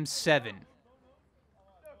 bottom 7.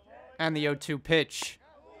 And the 0-2 pitch.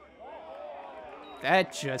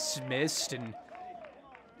 That just missed, and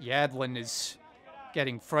Yadlin is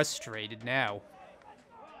getting frustrated now.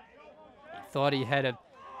 He thought he had a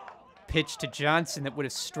pitch to Jonson that would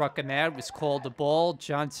have struck him out. It was called a ball.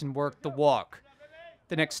 Jonson worked the walk.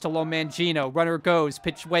 The next to Lomangino. Runner goes.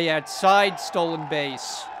 Pitch way outside. Stolen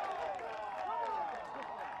base.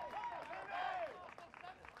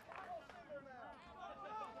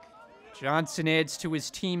 Jonson adds to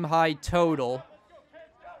his team-high total.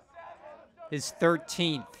 His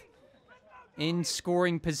 13th. In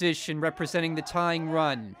scoring position, representing the tying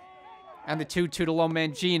run. And the 2-2 to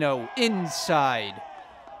Lomangino. Inside.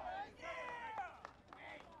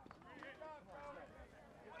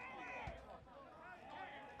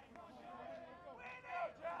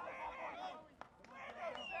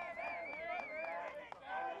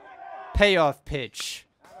 Payoff pitch.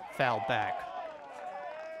 Foul back.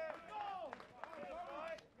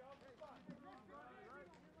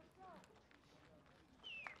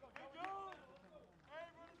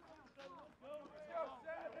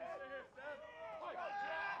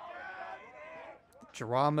 The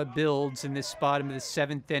drama builds in this bottom of the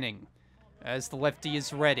 7th inning as the lefty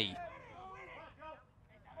is ready.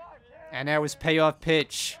 And now his payoff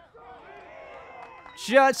pitch.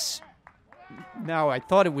 No, I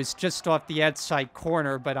thought it was just off the outside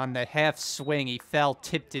corner, but on the half swing, he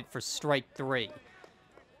tipped it for strike 3.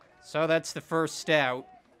 So that's the first out.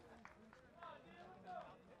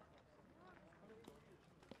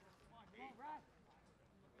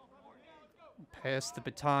 Pass the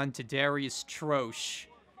baton to Darius Troche.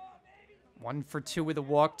 1 for 2 with a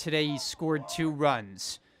walk today. He scored 2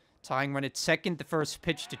 runs. Tying run at second. The first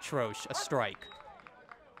pitch to Troche, a strike.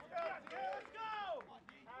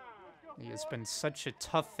 He has been such a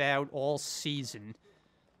tough out all season.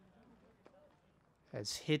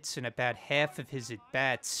 Has hits in about half of his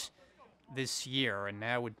at-bats this year, and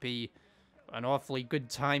now would be an awfully good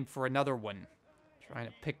time for another one. Trying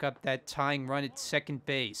to pick up that tying run at second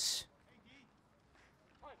base.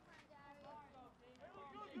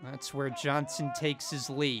 That's where Jonson takes his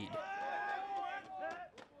lead.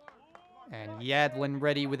 And Yadlin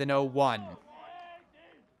ready with an 0-1.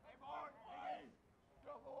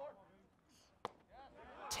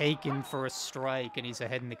 Taken for a strike, and he's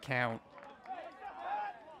ahead in the count.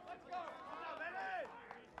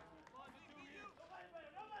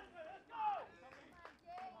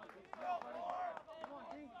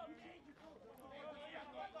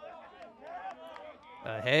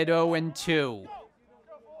 Ahead 0-2.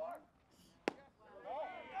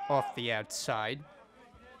 Off the outside.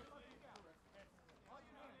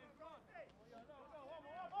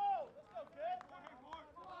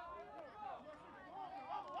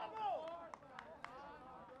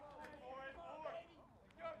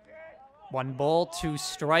 One ball, 2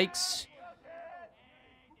 strikes.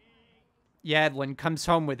 Yadlin comes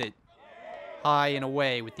home with it. High and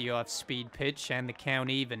away with the off-speed pitch, and the count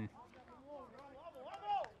even.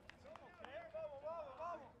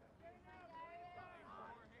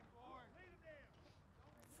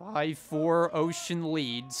 5-4, Ocean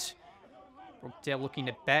leads. Brookdale looking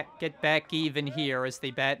to get back even here as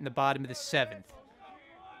they bat in the bottom of the 7th.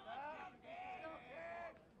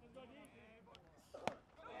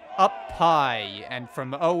 Up high, and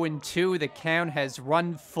from 0-2, the count has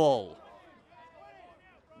run full.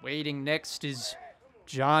 Waiting next is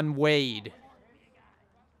John Wade.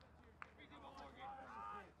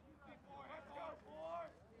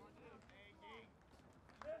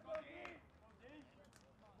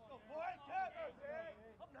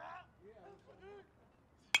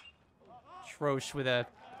 Troche with a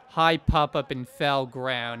high pop-up in foul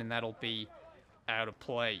ground, and that'll be out of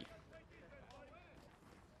play.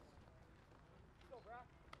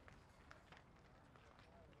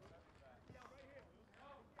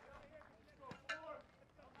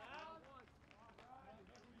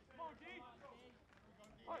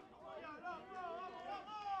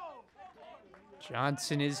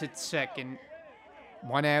 Jonson is at second.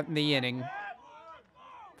 1 out in the inning.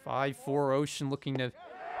 5-4, Ocean looking to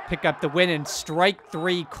pick up the win, and strike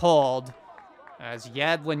 3 called as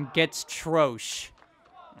Yadlin gets Troche.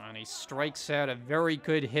 And he strikes out a very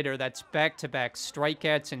good hitter. That's back-to-back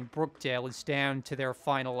strikeouts, and Brookdale is down to their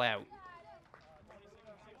final out.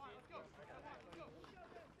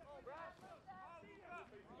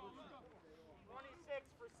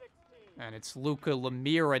 And it's Luca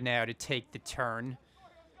Lemira now to take the turn.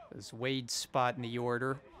 As Wade's spot in the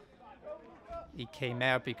order. He came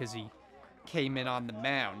out because he came in on the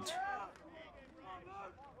mound.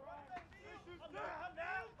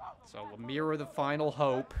 So Lemira the final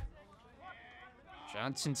hope.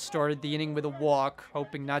 Jonson started the inning with a walk,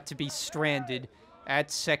 hoping not to be stranded.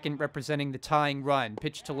 At second, representing the tying run.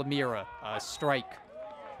 Pitch to Lemira, a strike.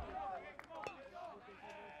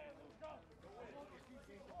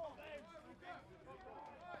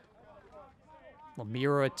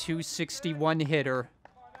 Lemira, a .261 hitter.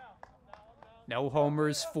 No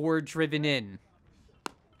homers, 4 driven in.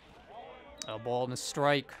 A ball and a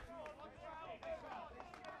strike.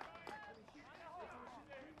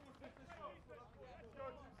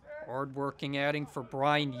 Hard-working outing for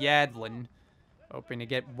Brian Yadlin. Hoping to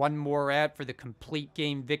get one more out for the complete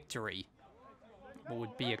game victory. What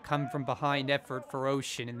would be a come-from-behind effort for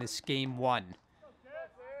Ocean in this game 1.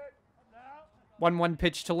 1-1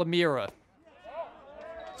 pitch to Lemira.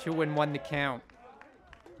 2-1 the count.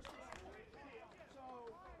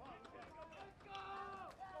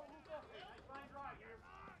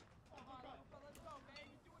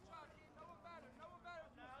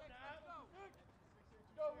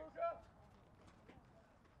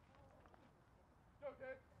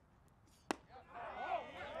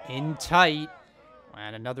 In tight,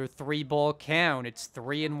 and another 3-ball count. It's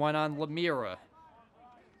 3-1 on Lemira.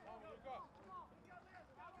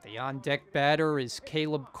 The on-deck batter is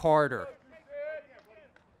Caleb Carter.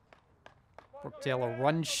 Brookdale a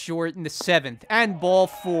run short in the 7th, and ball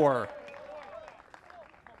 4.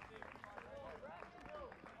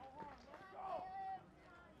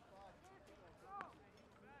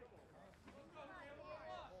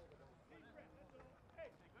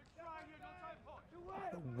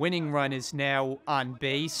 winning run is now on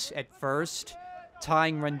base at first.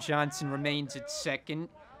 Tying run Jonson remains at second.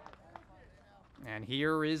 And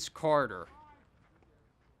here is Carter.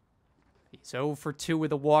 He's 0 for 2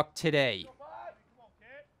 with a walk today.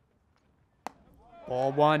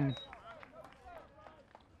 Ball 1.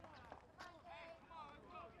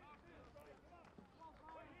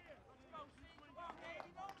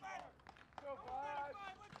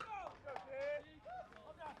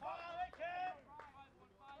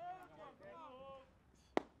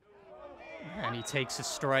 And he takes a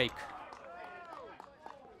strike.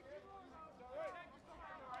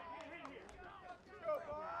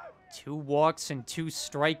 Two walks and 2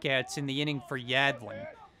 strikeouts in the inning for Yadlin.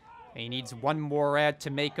 He needs one more out to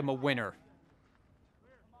make him a winner.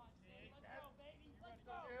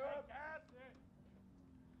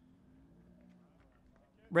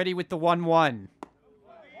 Ready with the 1-1.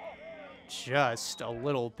 Just a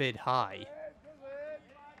little bit high.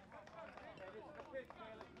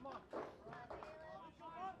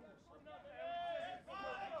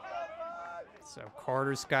 So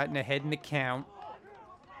Carter's gotten ahead in the count.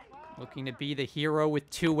 Looking to be the hero with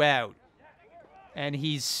 2 out. And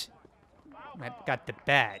he's got the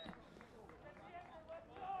bat.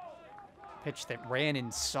 Pitch that ran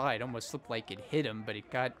inside. Almost looked like it hit him, but it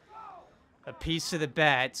got a piece of the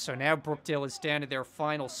bat. So now Brookdale is down to their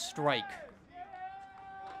final strike.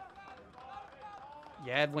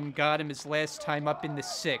 Yadlin got him his last time up in the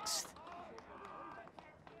 6th.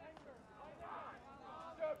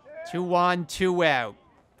 2 on, 2 out.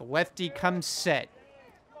 The lefty comes set.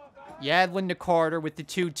 Yadlin to Carter with the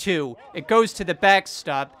 2-2. It goes to the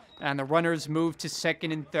backstop, and the runners move to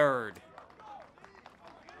second and third.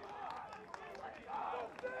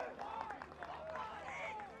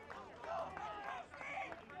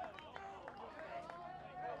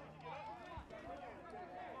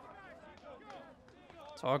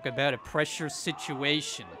 Talk about a pressure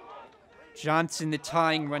situation. Jonson the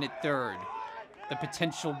tying run at third. The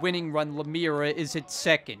potential winning run, Lemira, is at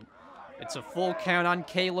second. It's a full count on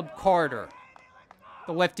Caleb Carter.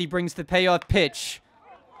 The lefty brings the payoff pitch.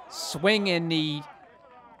 Swing, and he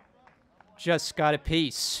just got a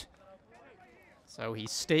piece. So he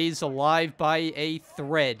stays alive by a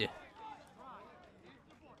thread.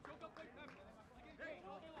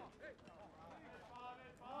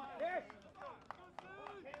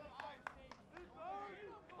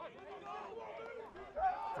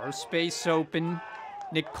 First base open.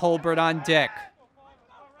 Nick Colbert on deck.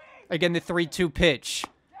 Again, the 3-2 pitch.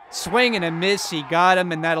 Swing and a miss. He got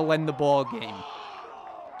him, and that'll end the ball game.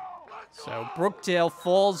 So Brookdale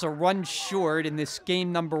falls a run short in this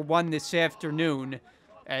game number 1 this afternoon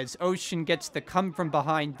as Ocean gets the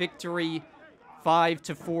come-from-behind victory,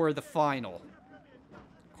 5-4 the final.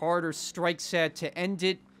 Carter strikes out to end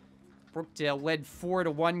it. Brookdale led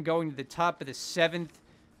 4-1 going to the top of the 7th.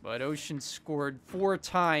 But Ocean scored 4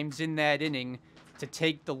 times in that inning to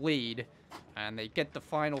take the lead. And they get the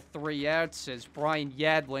final 3 outs as Brian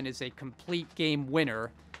Yadlin is a complete game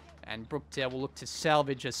winner. And Brookdale will look to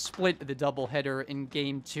salvage a split of the doubleheader in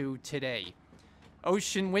Game 2 today.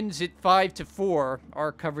 Ocean wins it 5-4.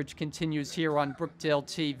 Our coverage continues here on Brookdale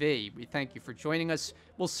TV. We thank you for joining us.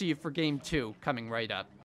 We'll see you for Game 2 coming right up.